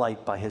in the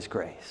light by his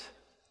grace.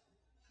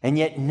 And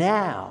yet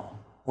now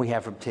we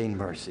have obtained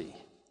mercy.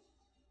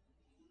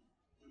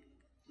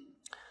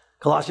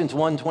 Colossians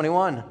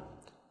 1:21.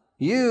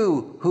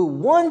 You who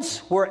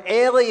once were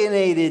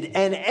alienated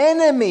and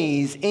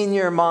enemies in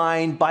your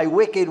mind by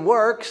wicked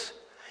works,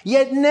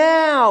 yet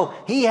now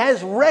he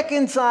has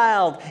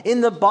reconciled in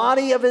the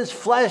body of his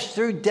flesh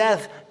through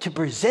death to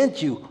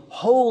present you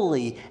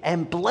holy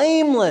and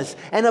blameless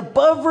and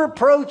above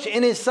reproach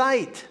in his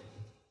sight.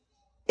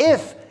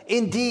 If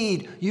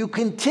indeed you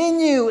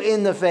continue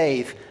in the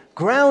faith,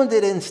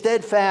 grounded and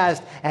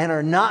steadfast, and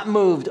are not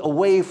moved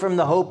away from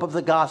the hope of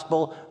the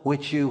gospel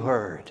which you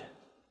heard.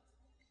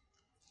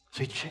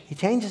 So he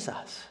changes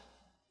us.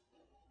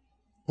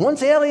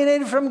 Once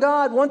alienated from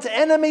God, once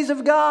enemies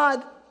of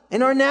God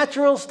in our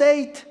natural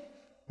state,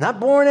 not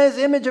born as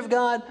image of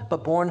God,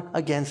 but born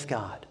against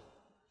God.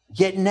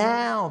 Yet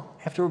now,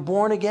 after we're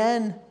born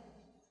again,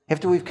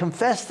 after we've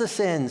confessed the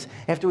sins,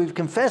 after we've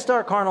confessed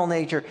our carnal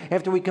nature,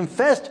 after we've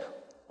confessed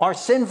our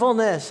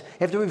sinfulness,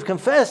 after we've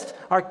confessed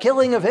our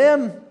killing of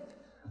him,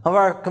 of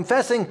our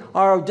confessing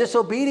our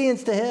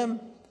disobedience to him,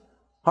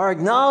 our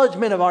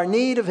acknowledgement of our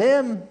need of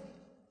him,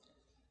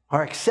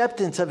 our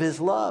acceptance of his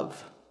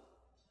love,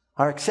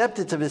 our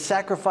acceptance of his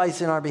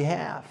sacrifice in our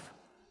behalf,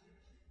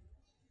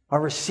 our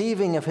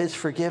receiving of his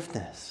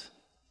forgiveness.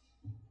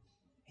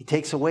 He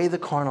takes away the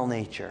carnal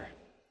nature.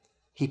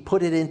 He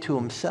put it into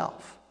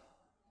himself.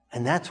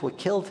 And that's what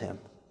killed him.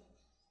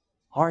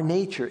 Our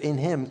nature in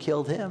him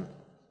killed him.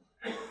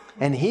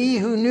 And he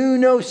who knew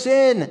no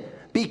sin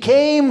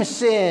became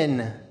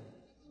sin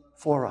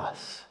for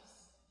us.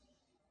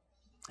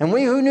 And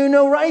we who knew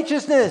no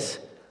righteousness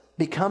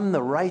become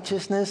the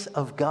righteousness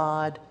of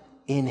God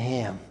in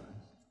him.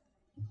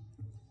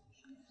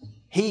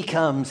 He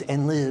comes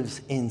and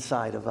lives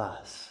inside of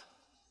us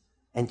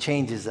and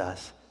changes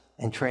us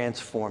and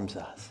transforms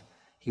us.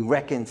 He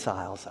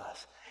reconciles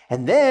us.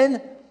 And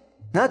then,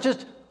 not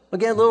just,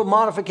 again, a little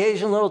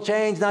modification, a little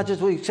change, not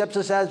just he accepts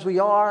us as we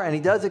are, and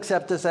he does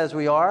accept us as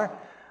we are,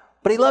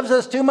 but he loves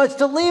us too much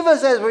to leave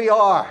us as we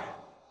are.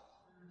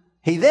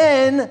 He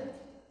then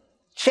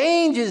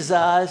changes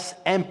us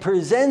and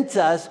presents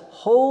us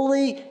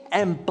holy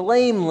and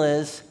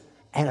blameless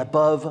and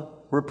above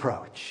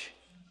reproach.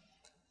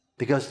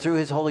 Because through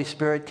his Holy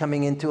Spirit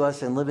coming into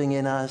us and living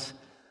in us,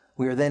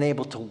 we are then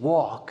able to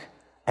walk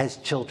as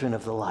children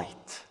of the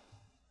light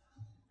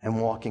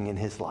and walking in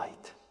his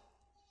light.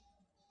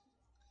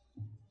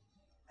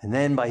 And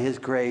then by his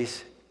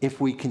grace,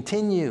 if we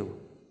continue,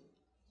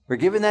 we're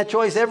given that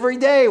choice every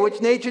day.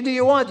 Which nature do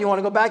you want? Do you want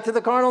to go back to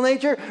the carnal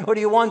nature, or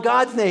do you want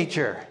God's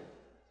nature?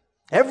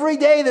 Every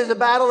day there's a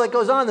battle that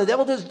goes on. The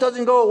devil just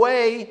doesn't go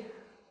away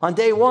on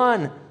day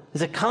one.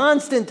 There's a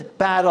constant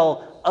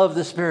battle of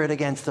the spirit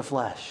against the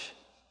flesh.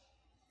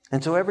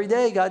 And so every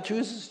day God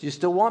chooses, do you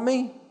still want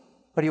me?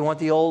 Or do you want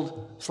the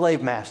old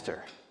slave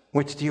master?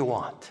 Which do you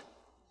want?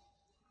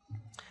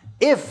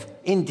 If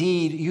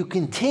indeed you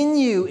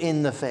continue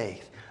in the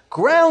faith,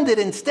 grounded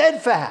and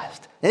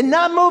steadfast, and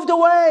not moved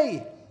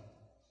away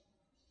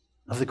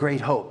of the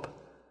great hope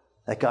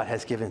that God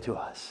has given to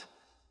us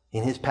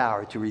in his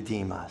power to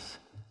redeem us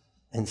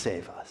and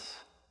save us.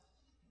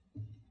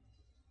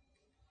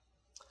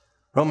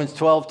 Romans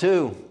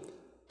 12:2.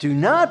 Do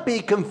not be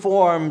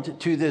conformed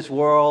to this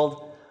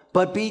world,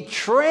 but be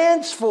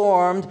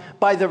transformed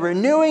by the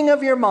renewing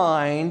of your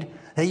mind,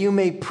 that you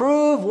may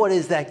prove what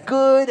is that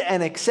good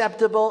and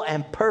acceptable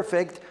and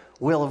perfect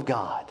will of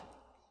God.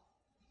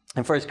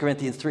 In 1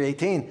 Corinthians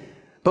 3:18,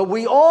 but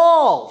we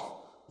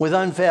all with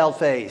unveiled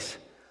face,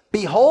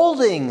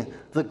 beholding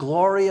the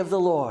glory of the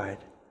Lord,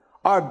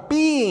 are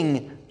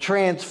being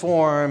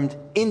transformed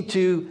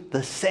into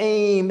the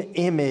same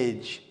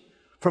image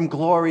from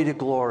glory to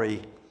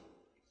glory,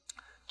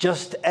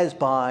 just as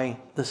by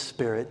the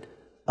Spirit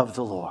of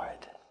the Lord.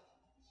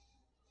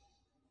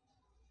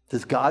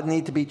 Does God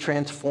need to be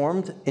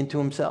transformed into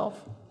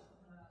himself?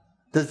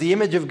 Does the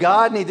image of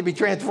God need to be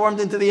transformed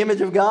into the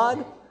image of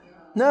God?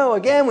 No,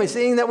 again, we're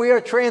seeing that we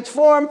are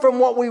transformed from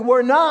what we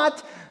were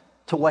not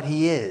to what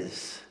he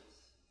is.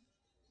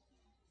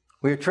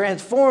 We are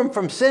transformed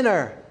from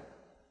sinner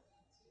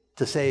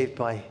to saved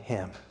by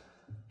him.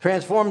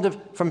 Transformed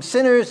from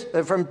sinners,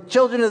 from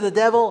children of the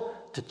devil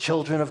to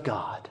children of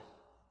God.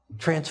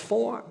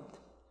 Transformed,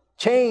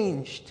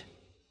 changed.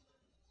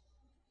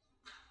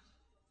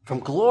 From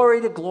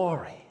glory to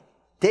glory,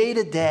 day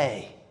to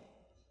day,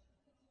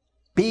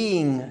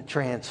 being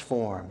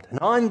transformed, an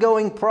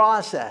ongoing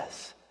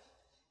process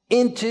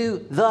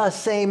into the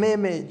same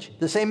image.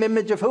 The same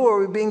image of who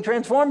are we being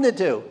transformed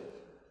into?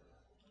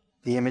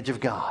 The image of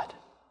God.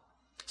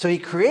 So he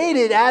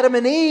created Adam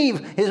and Eve.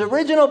 His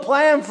original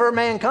plan for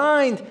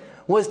mankind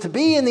was to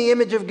be in the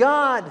image of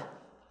God.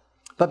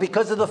 But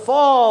because of the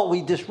fall,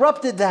 we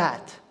disrupted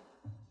that.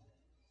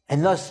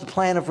 And thus the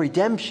plan of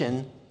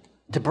redemption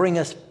to bring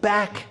us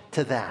back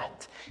to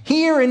that.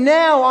 Here and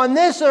now on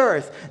this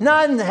earth,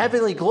 not in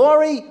heavenly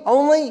glory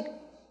only,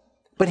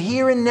 but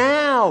here and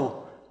now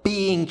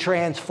being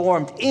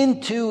transformed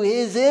into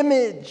his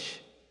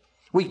image.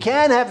 We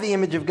can have the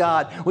image of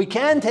God. We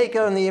can take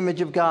on the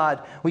image of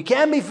God. We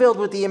can be filled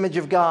with the image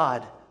of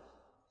God.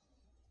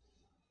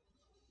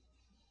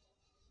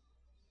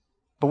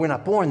 But we're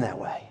not born that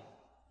way.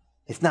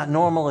 It's not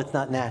normal. It's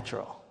not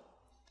natural.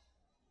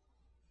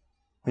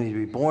 We need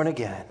to be born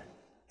again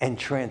and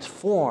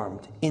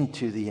transformed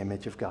into the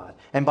image of God.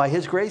 And by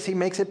his grace, he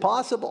makes it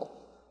possible.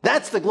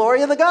 That's the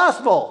glory of the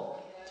gospel.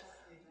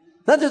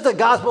 Not just the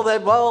gospel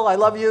that, well, I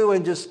love you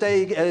and just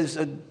stay as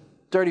a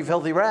dirty,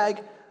 filthy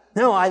rag.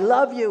 No, I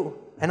love you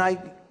and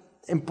I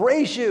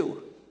embrace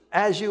you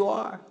as you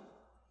are.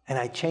 And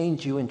I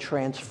change you and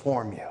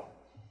transform you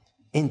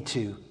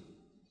into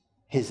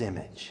his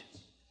image.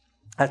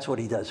 That's what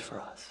he does for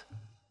us.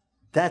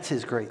 That's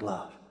his great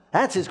love.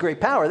 That's his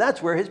great power.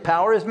 That's where his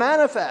power is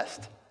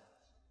manifest.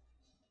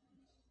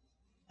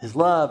 His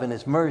love and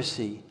his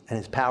mercy and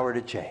his power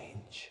to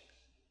change.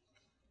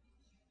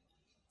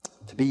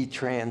 To be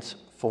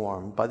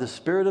transformed by the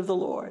Spirit of the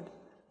Lord.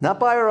 Not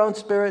by our own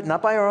spirit,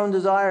 not by our own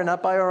desire,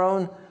 not by our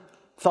own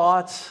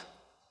thoughts,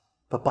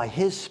 but by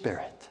his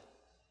Spirit.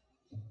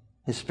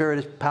 His Spirit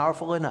is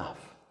powerful enough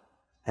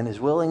and is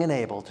willing and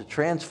able to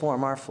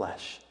transform our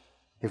flesh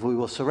if we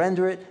will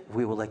surrender it, if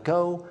we will let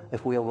go,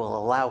 if we will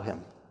allow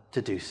him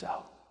to do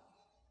so.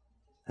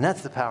 And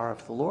that's the power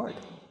of the Lord.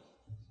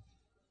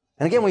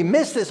 And again, we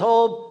miss this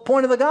whole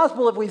point of the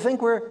gospel if we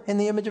think we're in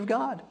the image of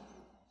God.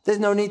 There's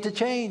no need to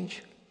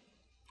change.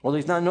 Well,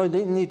 there's no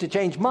need to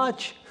change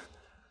much.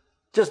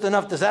 Just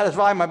enough to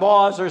satisfy my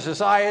boss or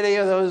society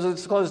or those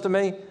that's close to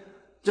me.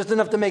 Just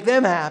enough to make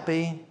them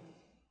happy.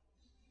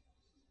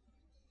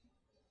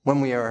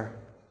 When we are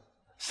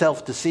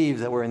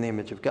self-deceived that we're in the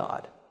image of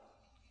God.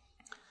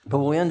 But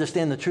when we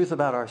understand the truth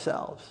about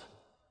ourselves,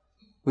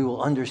 we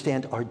will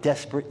understand our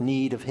desperate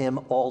need of him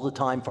all the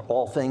time for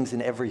all things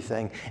and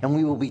everything. And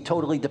we will be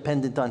totally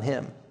dependent on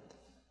him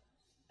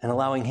and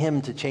allowing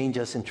him to change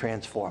us and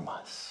transform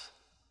us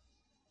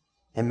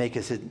and make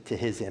us into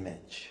his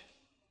image.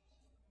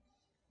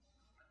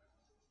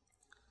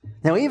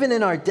 Now, even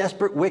in our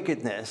desperate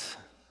wickedness,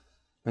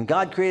 when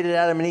God created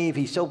Adam and Eve,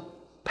 he's so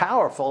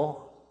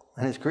powerful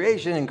in his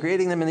creation and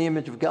creating them in the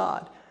image of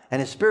God. And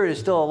his Spirit is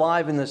still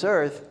alive in this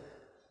earth,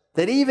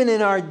 that even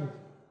in our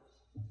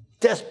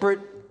desperate,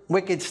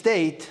 wicked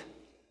state,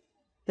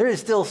 there is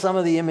still some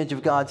of the image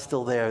of God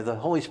still there. The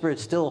Holy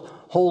Spirit's still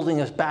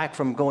holding us back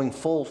from going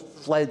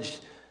full-fledged,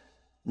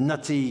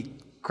 nutsy,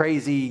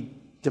 crazy,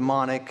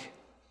 demonic.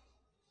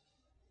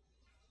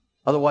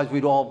 Otherwise,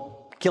 we'd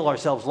all kill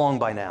ourselves long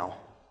by now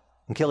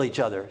and kill each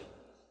other.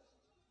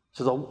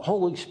 So the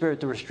Holy Spirit,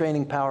 the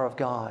restraining power of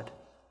God,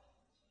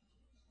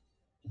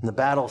 and the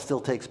battle still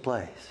takes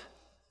place.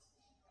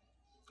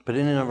 But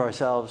in and of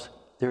ourselves,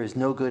 there is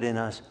no good in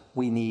us.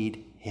 We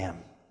need him.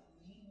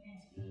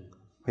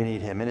 We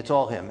need him, and it's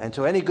all him. And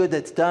so any good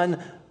that's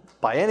done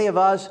by any of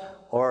us,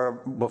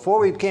 or before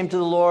we came to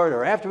the Lord,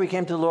 or after we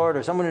came to the Lord,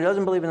 or someone who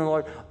doesn't believe in the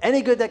Lord,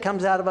 any good that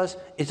comes out of us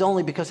is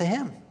only because of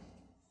him.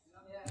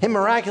 Him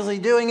miraculously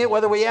doing it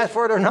whether we ask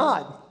for it or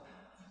not.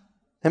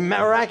 Him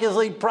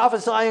miraculously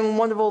prophesying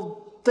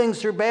wonderful things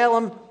through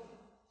Balaam,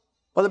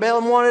 whether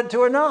Balaam wanted to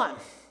or not.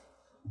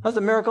 That's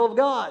the miracle of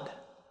God.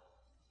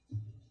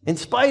 In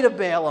spite of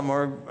Balaam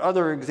or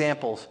other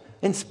examples,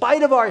 in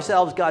spite of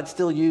ourselves, God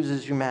still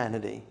uses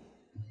humanity.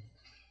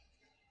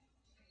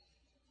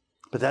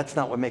 But that's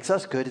not what makes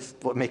us good, it's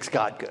what makes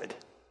God good.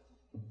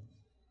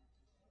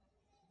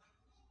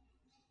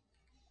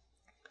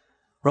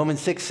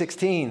 Romans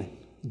 6:16.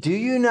 Do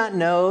you not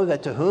know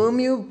that to whom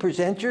you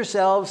present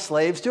yourselves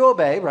slaves to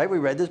obey, right? We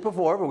read this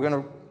before, but we're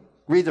going to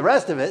read the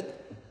rest of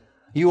it.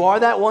 You are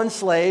that one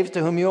slave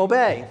to whom you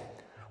obey,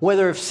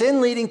 whether of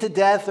sin leading to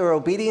death or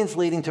obedience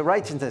leading to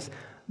righteousness.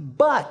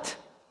 But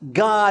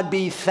God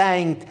be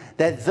thanked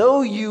that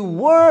though you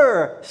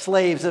were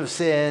slaves of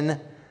sin,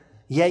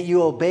 yet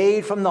you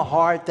obeyed from the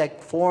heart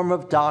that form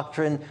of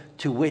doctrine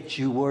to which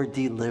you were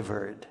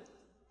delivered.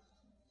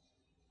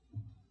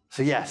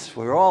 So yes,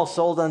 we were all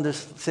sold under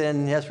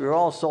sin. Yes, we were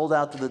all sold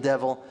out to the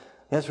devil.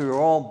 Yes, we were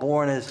all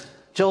born as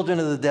children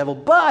of the devil.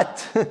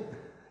 But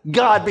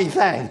God be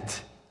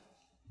thanked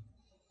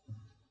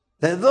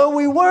that though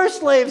we were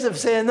slaves of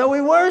sin, though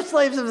we were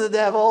slaves of the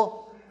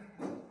devil,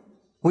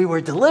 we were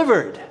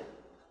delivered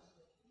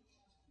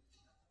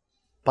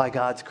by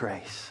God's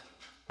grace,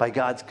 by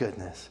God's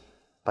goodness,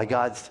 by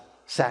God's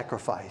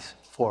sacrifice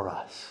for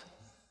us.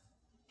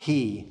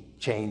 He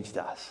changed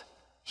us.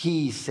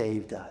 He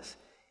saved us.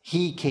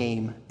 He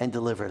came and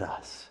delivered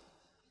us.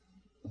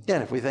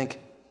 Again, if we think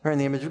we're in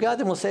the image of God,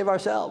 then we'll save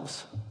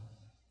ourselves.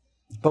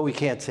 But we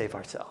can't save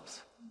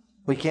ourselves.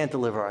 We can't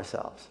deliver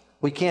ourselves.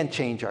 We can't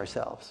change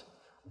ourselves.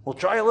 We'll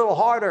try a little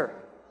harder.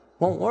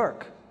 Won't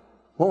work.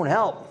 Won't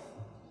help.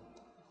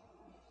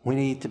 We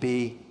need to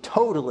be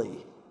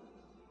totally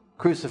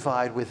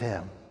crucified with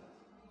him.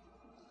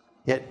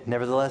 Yet,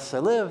 nevertheless, I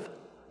live.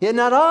 Yet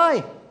not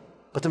I,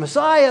 but the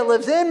Messiah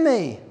lives in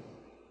me.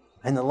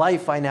 And the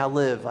life I now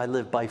live, I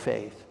live by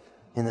faith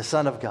in the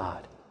Son of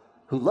God,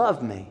 who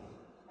loved me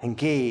and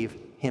gave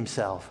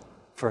himself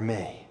for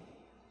me.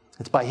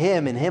 It's by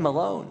him and him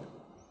alone,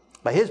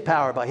 by his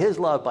power, by his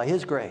love, by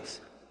his grace,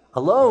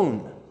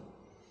 alone.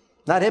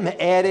 Not him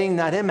adding,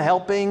 not him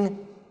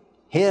helping,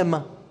 him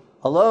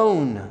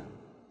alone.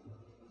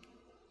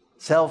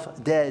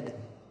 Self-dead,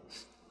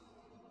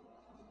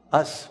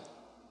 us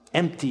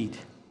emptied,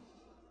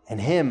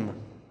 and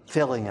him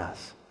filling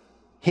us,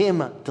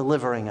 him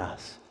delivering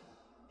us,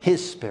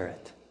 his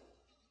Spirit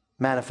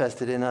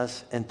manifested in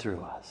us and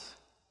through us.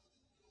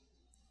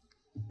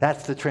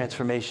 That's the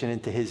transformation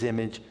into his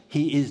image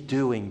he is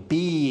doing,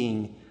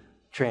 being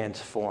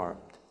transformed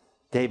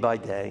day by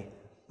day,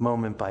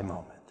 moment by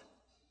moment.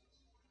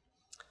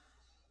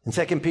 In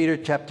 2 Peter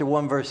chapter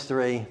 1, verse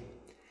 3,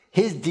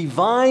 his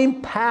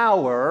divine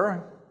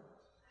power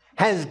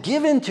has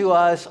given to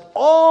us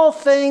all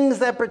things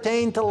that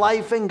pertain to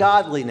life and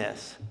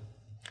godliness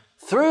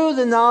through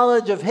the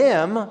knowledge of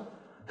him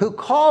who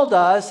called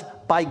us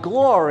by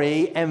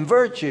glory and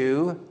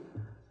virtue,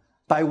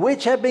 by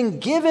which have been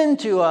given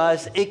to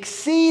us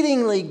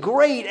exceedingly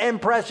great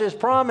and precious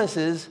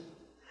promises,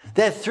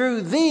 that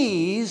through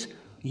these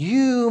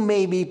you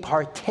may be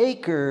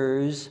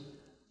partakers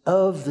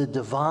of the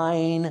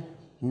divine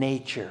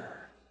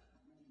nature,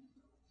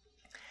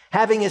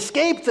 having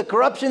escaped the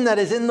corruption that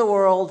is in the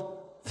world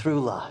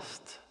through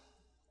lust.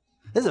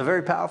 This is a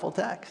very powerful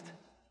text.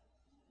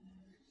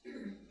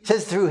 It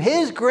says, through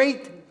his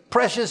great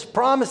precious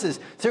promises,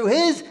 through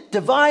his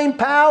divine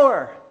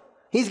power,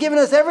 he's given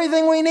us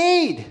everything we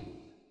need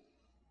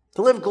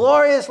to live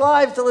glorious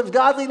lives, to live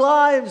godly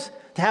lives,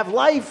 to have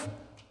life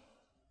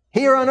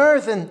here on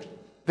earth and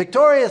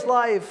victorious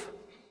life,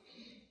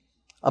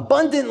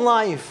 abundant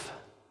life,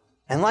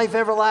 and life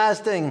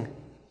everlasting,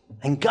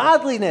 and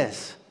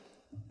godliness,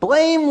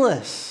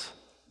 blameless,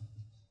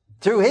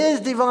 through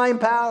his divine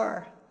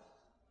power.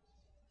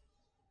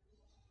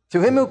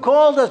 Through him who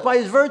called us by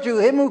his virtue,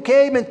 him who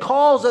came and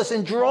calls us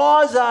and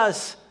draws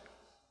us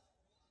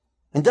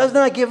and does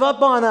not give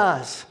up on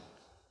us,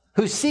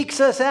 who seeks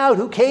us out,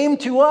 who came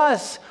to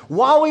us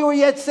while we were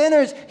yet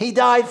sinners, he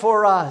died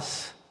for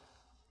us.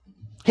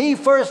 He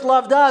first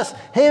loved us,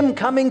 him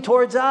coming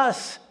towards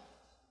us,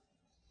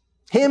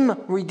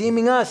 him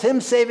redeeming us, him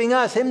saving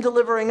us, him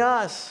delivering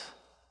us,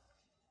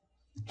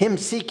 him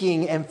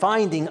seeking and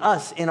finding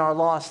us in our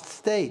lost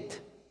state.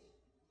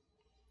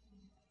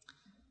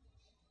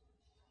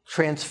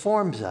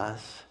 Transforms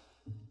us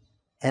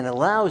and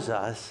allows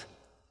us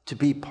to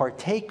be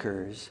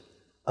partakers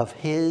of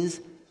his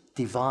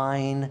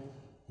divine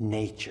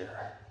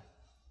nature.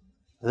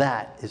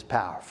 That is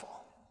powerful.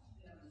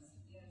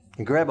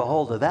 And grab a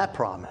hold of that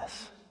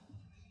promise.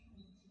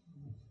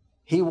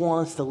 He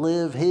wants to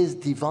live his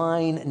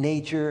divine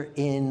nature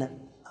in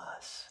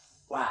us.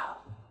 Wow.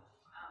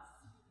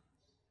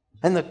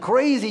 And the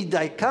crazy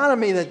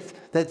dichotomy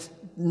that's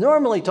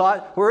normally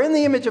taught, we're in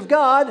the image of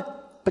God,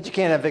 but you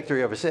can't have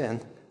victory over sin.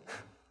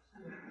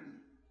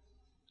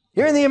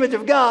 You're in the image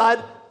of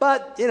God,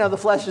 but, the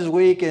flesh is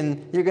weak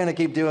and you're going to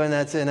keep doing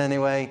that sin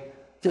anyway.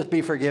 Just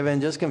be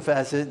forgiven, just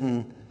confess it,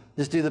 and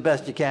just do the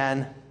best you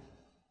can.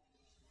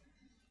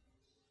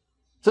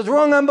 So it's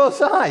wrong on both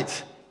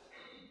sides.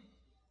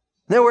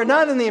 No, we're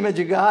not in the image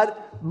of God,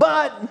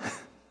 but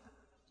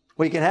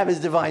we can have his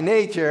divine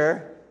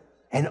nature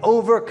and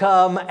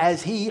overcome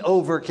as he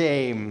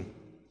overcame.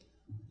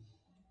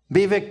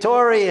 Be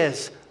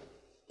victorious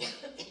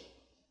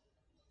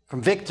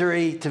from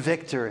victory to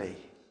victory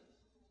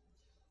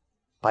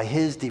by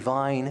his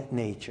divine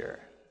nature.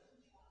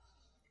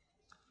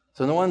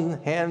 So on the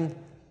one hand,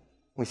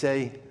 we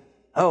say,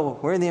 oh,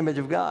 we're in the image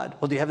of God.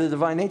 Well, do you have the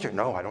divine nature?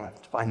 No, I don't have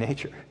the divine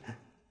nature.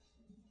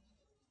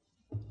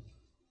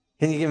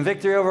 Can you gain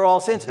victory over all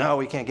sins? No,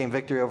 we can't gain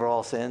victory over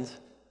all sins.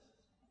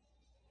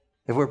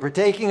 If we're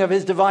partaking of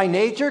his divine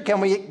nature, can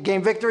we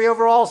gain victory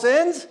over all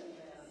sins?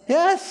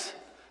 Yes.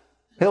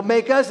 He'll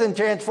make us and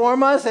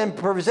transform us and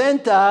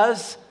present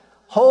us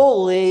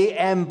holy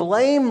and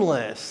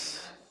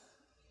blameless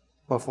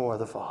before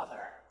the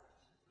Father,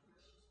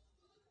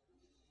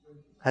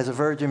 as a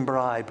virgin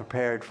bride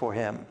prepared for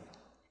him.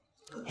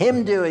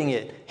 Him doing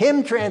it,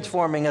 him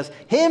transforming us,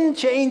 him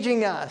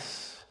changing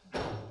us.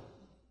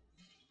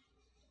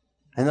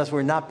 And thus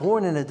we're not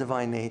born in a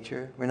divine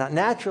nature. We're not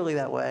naturally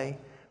that way.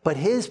 But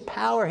his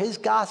power, his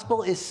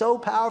gospel is so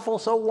powerful,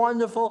 so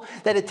wonderful,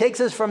 that it takes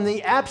us from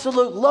the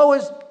absolute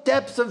lowest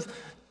depths of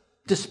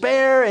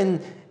despair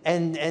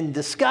and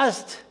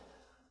disgust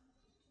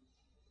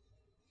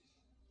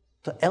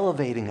to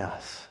elevating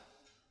us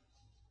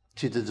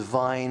to the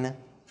divine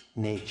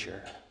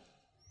nature.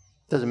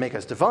 Doesn't make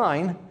us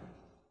divine,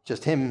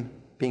 just him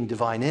being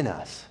divine in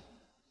us.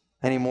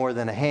 Any more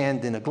than a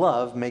hand in a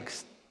glove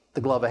makes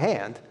the glove a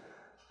hand,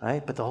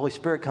 right? But the Holy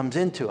Spirit comes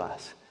into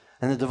us,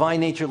 and the divine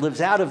nature lives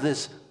out of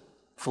this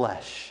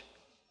flesh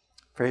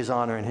for his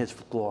honor and his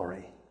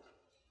glory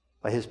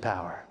by his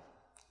power,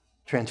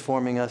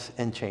 transforming us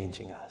and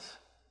changing us.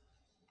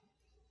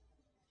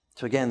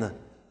 So again,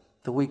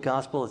 the weak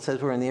gospel, it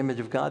says we're in the image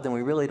of God, then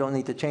we really don't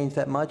need to change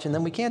that much, and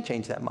then we can't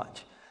change that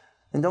much.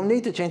 And don't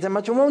need to change that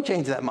much and won't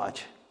change that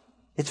much.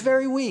 It's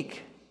very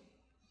weak.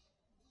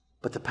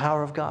 But the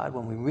power of God,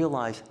 when we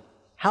realize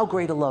how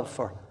great a love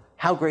for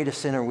how great a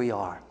sinner we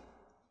are.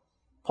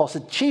 Paul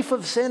said, chief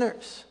of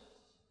sinners.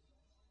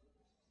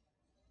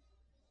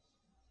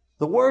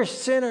 The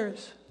worst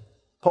sinners,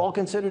 Paul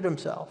considered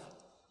himself.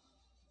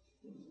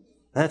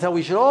 And that's how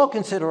we should all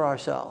consider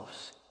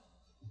ourselves.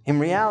 In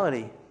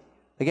reality.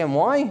 Again,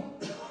 why?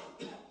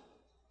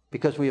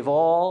 Because we have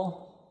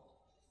all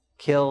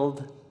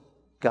killed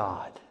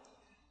God.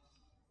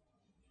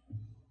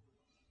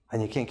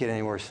 And you can't get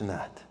any worse than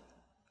that.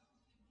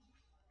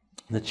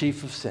 The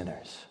chief of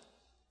sinners.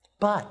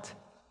 But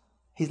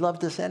he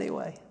loved us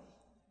anyway.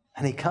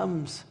 And he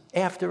comes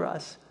after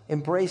us,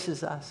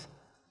 embraces us,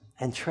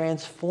 and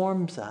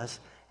transforms us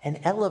and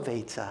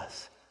elevates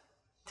us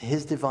to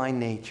his divine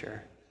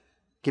nature,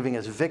 giving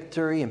us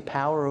victory and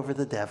power over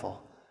the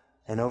devil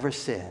and over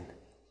sin.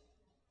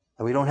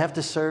 And we don't have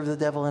to serve the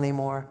devil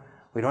anymore.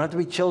 We don't have to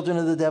be children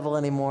of the devil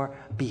anymore.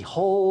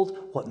 Behold,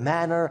 what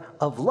manner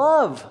of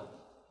love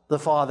the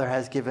Father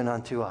has given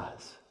unto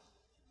us,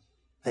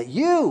 that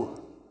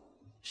you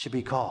should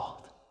be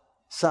called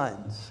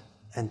sons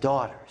and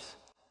daughters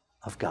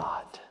of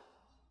God.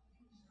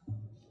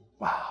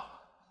 Wow.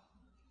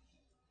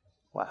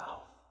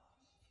 Wow.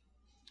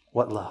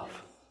 What love.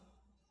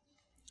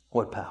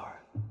 What power.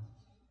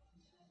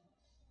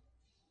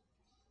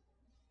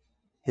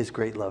 His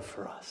great love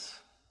for us.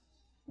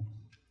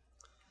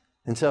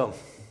 And so,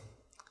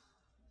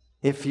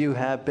 if you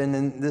have been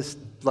in this,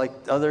 like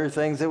other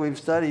things that we've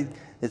studied,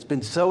 it's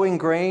been so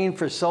ingrained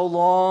for so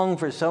long,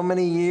 for so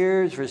many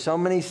years, for so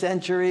many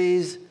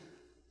centuries,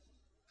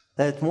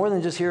 that it's more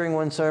than just hearing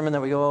one sermon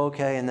that we go,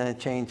 okay, and then it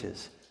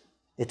changes.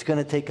 It's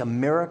going to take a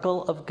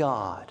miracle of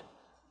God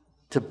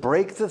to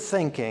break the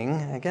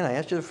thinking. Again, I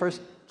asked you the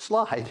first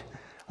slide.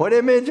 What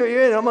image are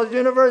you in? Almost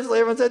universally,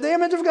 everyone said, the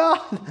image of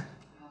God.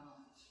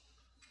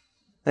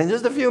 In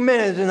just a few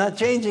minutes, you're not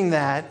changing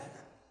that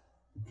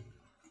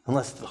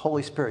unless the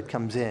Holy Spirit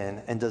comes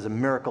in and does a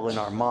miracle in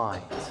our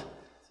minds.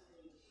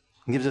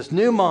 He gives us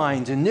new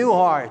minds and new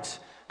hearts.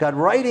 God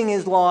writing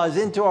his laws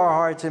into our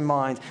hearts and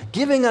minds,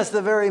 giving us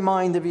the very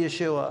mind of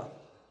Yeshua.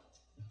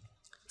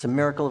 It's a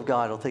miracle of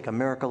God. It'll take a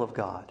miracle of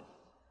God.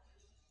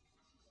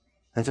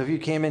 And so if you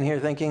came in here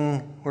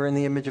thinking we're in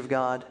the image of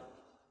God,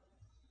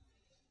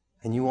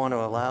 and you want to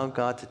allow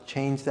God to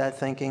change that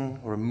thinking,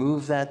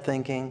 remove that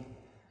thinking,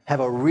 have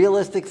a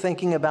realistic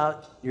thinking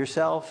about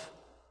yourself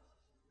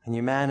and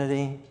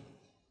humanity,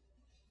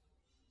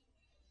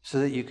 so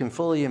that you can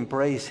fully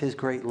embrace his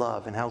great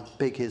love and how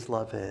big his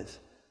love is,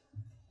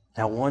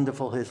 how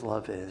wonderful his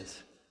love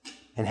is,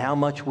 and how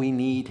much we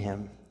need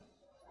him.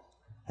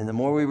 And the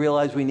more we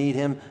realize we need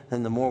him,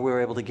 then the more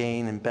we're able to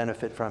gain and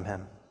benefit from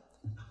him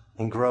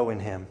and grow in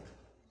him.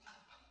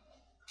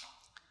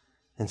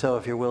 And so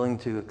if you're willing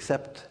to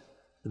accept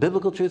the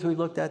biblical truth we've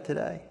looked at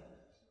today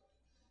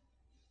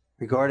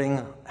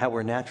regarding how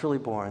we're naturally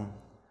born,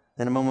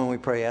 then a moment when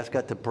we pray, ask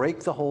God to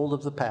break the hold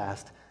of the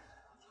past,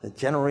 the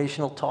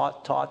generational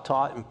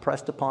taught,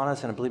 impressed upon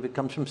us, and I believe it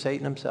comes from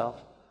Satan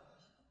himself,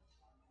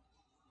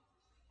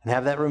 and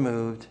have that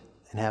removed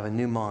and have a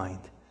new mind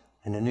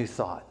and a new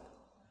thought.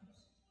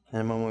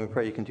 And a moment when we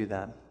pray, you can do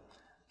that.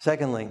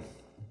 Secondly,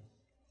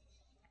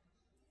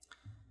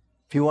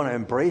 if you want to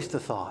embrace the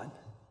thought,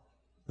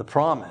 the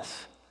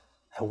promise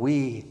that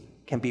we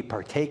can be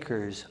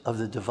partakers of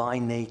the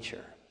divine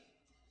nature,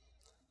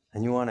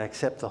 and you want to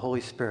accept the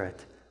Holy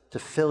Spirit to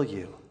fill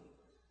you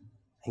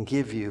and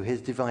give you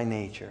his divine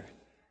nature,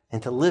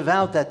 and to live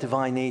out that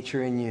divine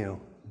nature in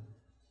you,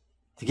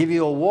 to give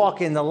you a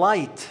walk in the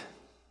light,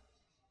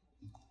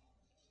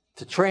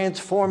 to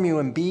transform you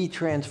and be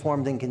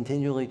transformed and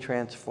continually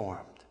transformed,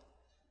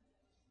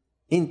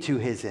 into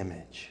his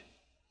image.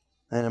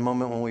 And in a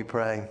moment when we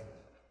pray,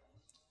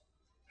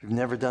 if you've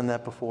never done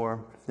that before,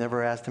 if you've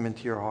never asked him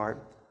into your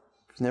heart,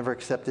 if you've never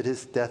accepted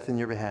his death in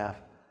your behalf,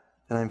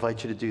 then I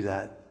invite you to do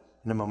that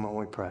in a moment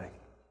when we pray.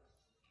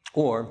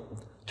 Or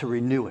to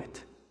renew it.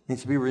 It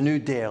needs to be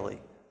renewed daily.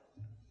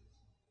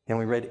 And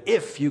we read,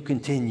 if you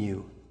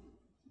continue.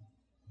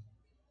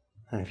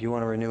 And if you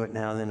want to renew it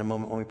now, then in a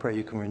moment when we pray,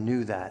 you can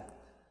renew that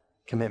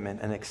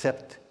commitment and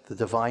accept the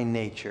divine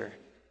nature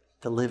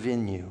to live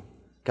in you,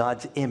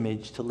 God's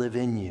image to live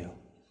in you,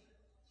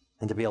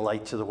 and to be a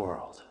light to the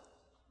world.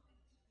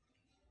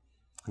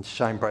 And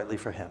shine brightly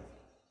for him.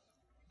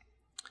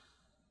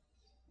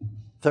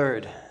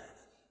 Third,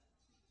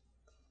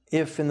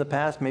 if in the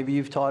past maybe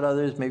you've taught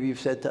others, maybe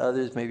you've said to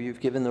others, maybe you've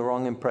given the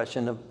wrong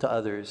impression to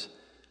others,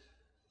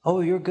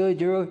 oh, you're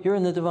good, you're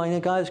in the divine,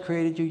 God has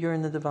created you, you're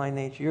in the divine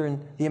nature, you're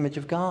in the image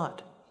of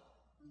God.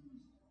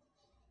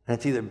 And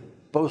it's either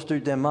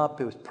bolstered them up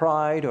with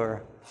pride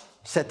or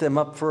set them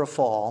up for a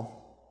fall.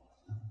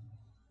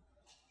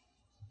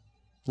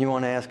 You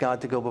want to ask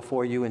God to go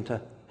before you and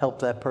to help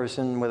that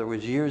person, whether it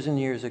was years and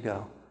years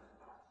ago,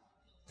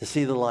 to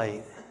see the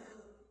light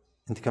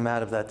and to come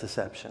out of that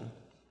deception.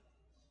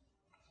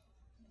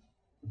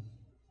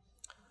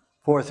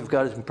 Fourth, if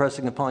God is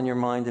impressing upon your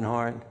mind and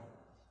heart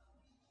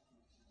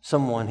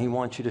someone he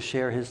wants you to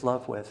share his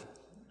love with.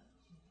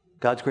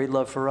 God's great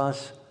love for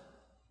us,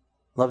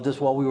 loved us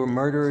while we were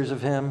murderers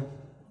of him.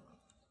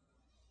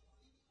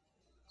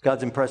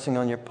 God's impressing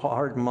on your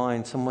heart and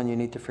mind someone you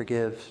need to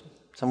forgive,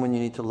 someone you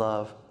need to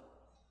love.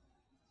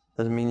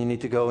 Doesn't mean you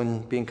need to go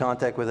and be in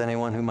contact with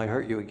anyone who might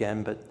hurt you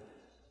again,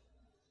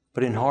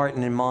 but in heart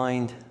and in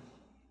mind,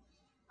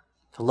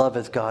 to love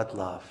as God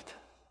loved.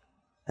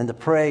 And to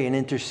pray and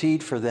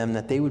intercede for them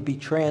that they would be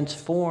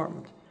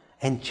transformed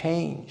and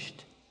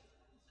changed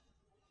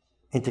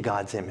into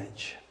God's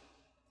image.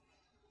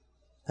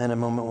 And a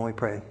moment when we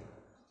pray,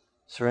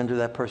 surrender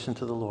that person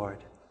to the Lord.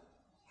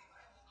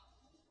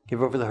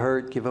 Give over the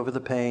hurt, give over the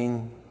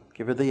pain,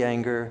 give over the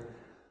anger,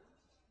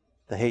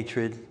 the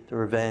hatred, the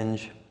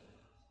revenge.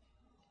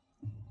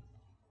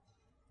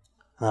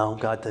 Allow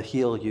God to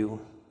heal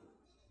you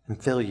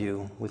and fill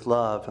you with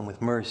love and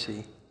with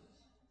mercy,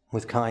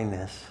 with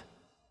kindness,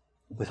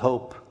 with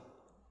hope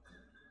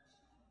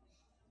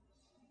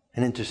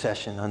and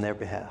intercession on their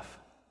behalf.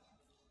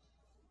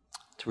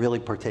 To really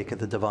partake of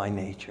the divine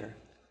nature.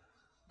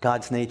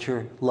 God's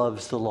nature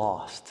loves the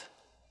lost.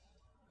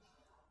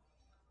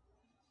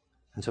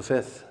 And so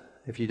fifth,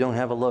 if you don't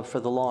have a love for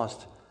the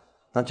lost,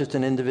 not just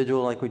an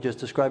individual like we just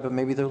described, but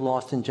maybe they're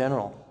lost in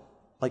general,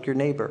 like your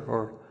neighbor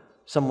or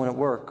someone at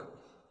work.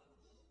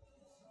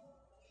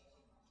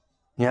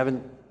 You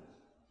haven't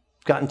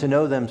gotten to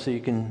know them so you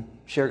can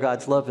share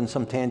God's love in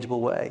some tangible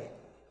way.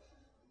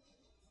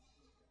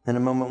 In a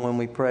moment when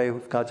we pray,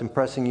 if God's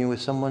impressing you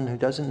with someone who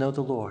doesn't know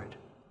the Lord,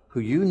 who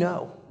you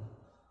know,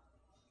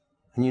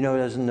 and you know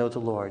doesn't know the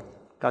Lord,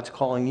 God's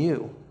calling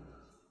you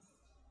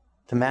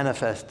to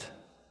manifest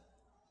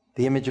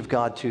the image of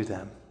God to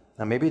them.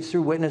 Now maybe it's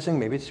through witnessing,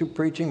 maybe it's through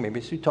preaching, maybe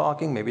it's through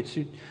talking, maybe it's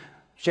through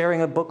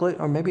sharing a booklet,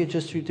 or maybe it's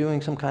just through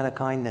doing some kind of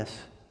kindness.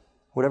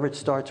 Whatever it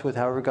starts with,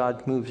 however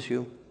God moves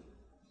you.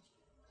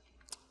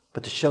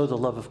 But to show the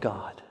love of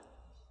God.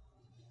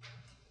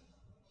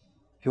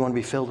 If you want to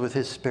be filled with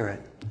his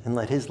Spirit and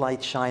let his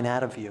light shine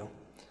out of you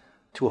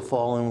to a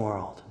fallen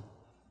world.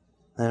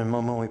 And in a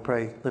moment when we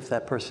pray, lift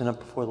that person up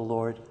before the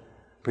Lord.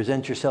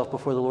 Present yourself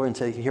before the Lord and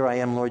say, here I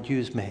am, Lord,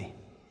 use me.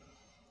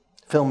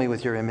 Fill me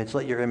with your image.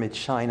 Let your image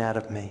shine out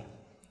of me.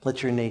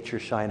 Let your nature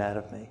shine out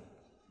of me.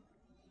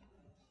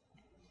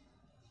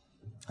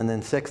 And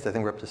then sixth, I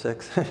think we're up to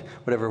six,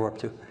 whatever we're up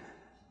to.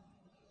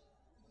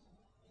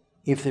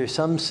 If there's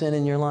some sin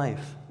in your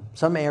life,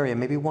 some area,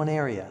 maybe one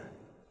area,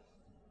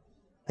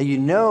 that you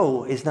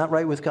know is not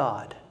right with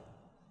God,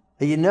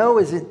 that you know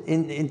is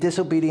in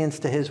disobedience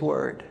to his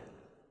word,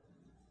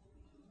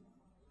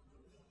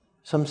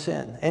 some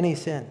sin, any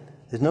sin.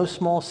 There's no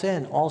small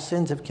sin. All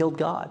sins have killed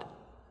God.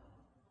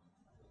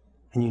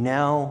 And you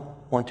now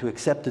want to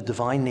accept the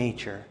divine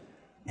nature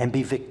and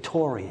be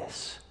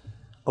victorious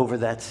over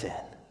that sin.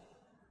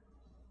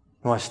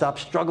 You want to stop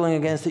struggling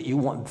against it. You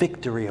want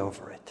victory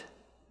over it.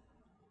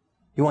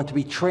 You want to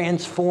be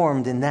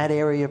transformed in that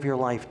area of your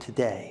life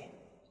today.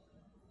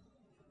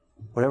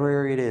 Whatever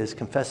area it is,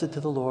 confess it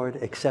to the Lord,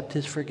 accept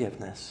his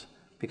forgiveness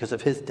because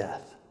of his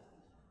death.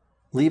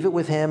 Leave it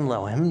with him,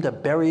 allow him to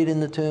bury it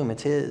in the tomb.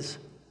 It's his.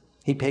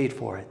 He paid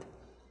for it.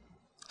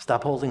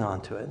 Stop holding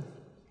on to it.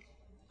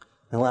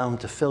 And allow him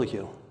to fill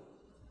you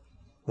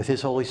with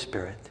his Holy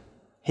Spirit,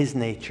 his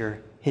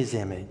nature, his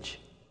image,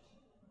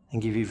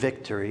 and give you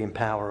victory and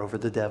power over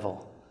the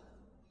devil.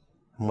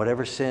 And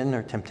whatever sin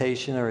or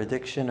temptation or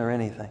addiction or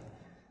anything,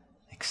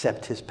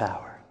 accept his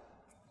power.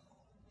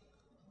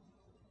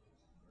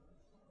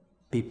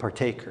 Be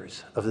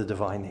partakers of the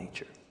divine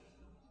nature,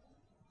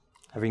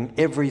 having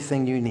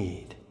everything you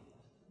need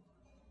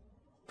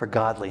for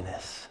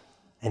godliness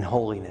and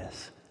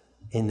holiness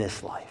in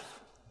this life.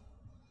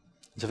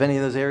 So if any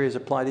of those areas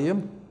apply to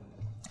you,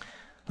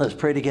 let's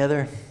pray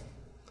together.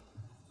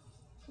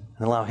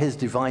 and allow his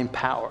divine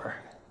power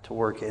to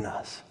work in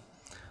us.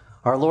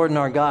 Our Lord and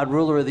our God,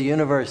 ruler of the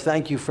universe,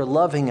 thank you for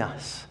loving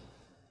us,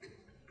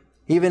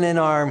 even in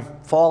our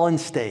fallen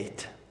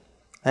state.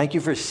 Thank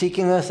you for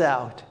seeking us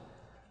out.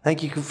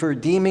 Thank you for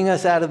redeeming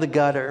us out of the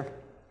gutter.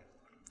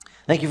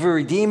 Thank you for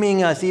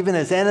redeeming us even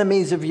as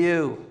enemies of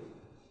you,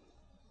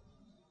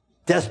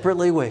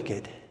 desperately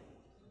wicked,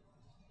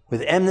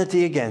 with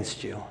enmity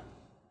against you.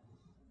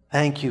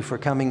 Thank you for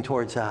coming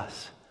towards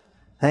us.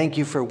 Thank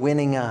you for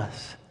winning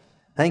us.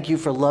 Thank you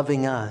for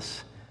loving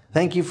us.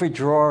 Thank you for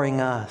drawing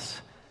us.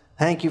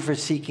 Thank you for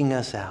seeking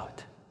us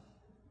out.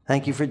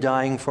 Thank you for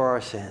dying for our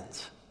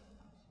sins.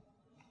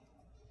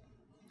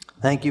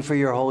 Thank you for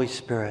your Holy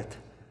Spirit.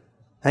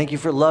 Thank you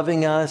for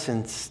loving us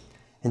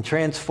and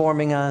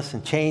transforming us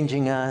and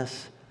changing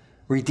us,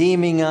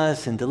 redeeming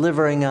us and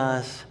delivering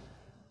us,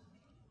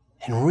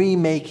 and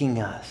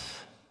remaking us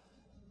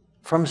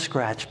from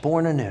scratch,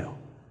 born anew,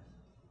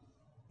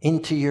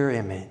 into your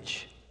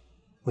image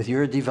with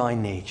your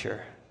divine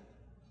nature.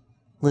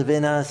 Live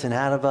in us and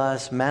out of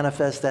us,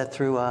 manifest that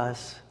through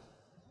us,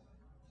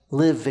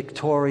 live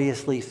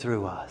victoriously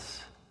through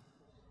us,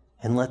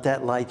 and let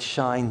that light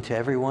shine to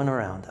everyone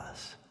around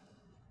us.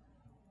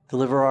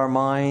 Deliver our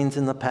minds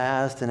in the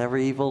past and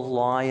every evil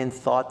lie and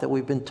thought that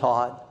we've been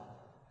taught.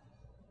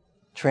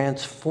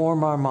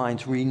 Transform our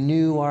minds,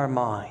 renew our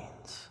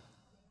minds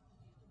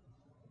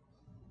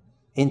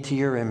into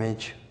your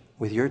image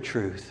with your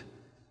truth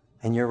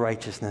and your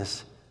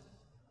righteousness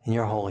and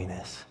your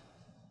holiness.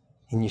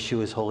 In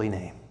Yeshua's holy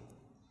name,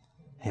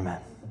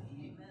 amen.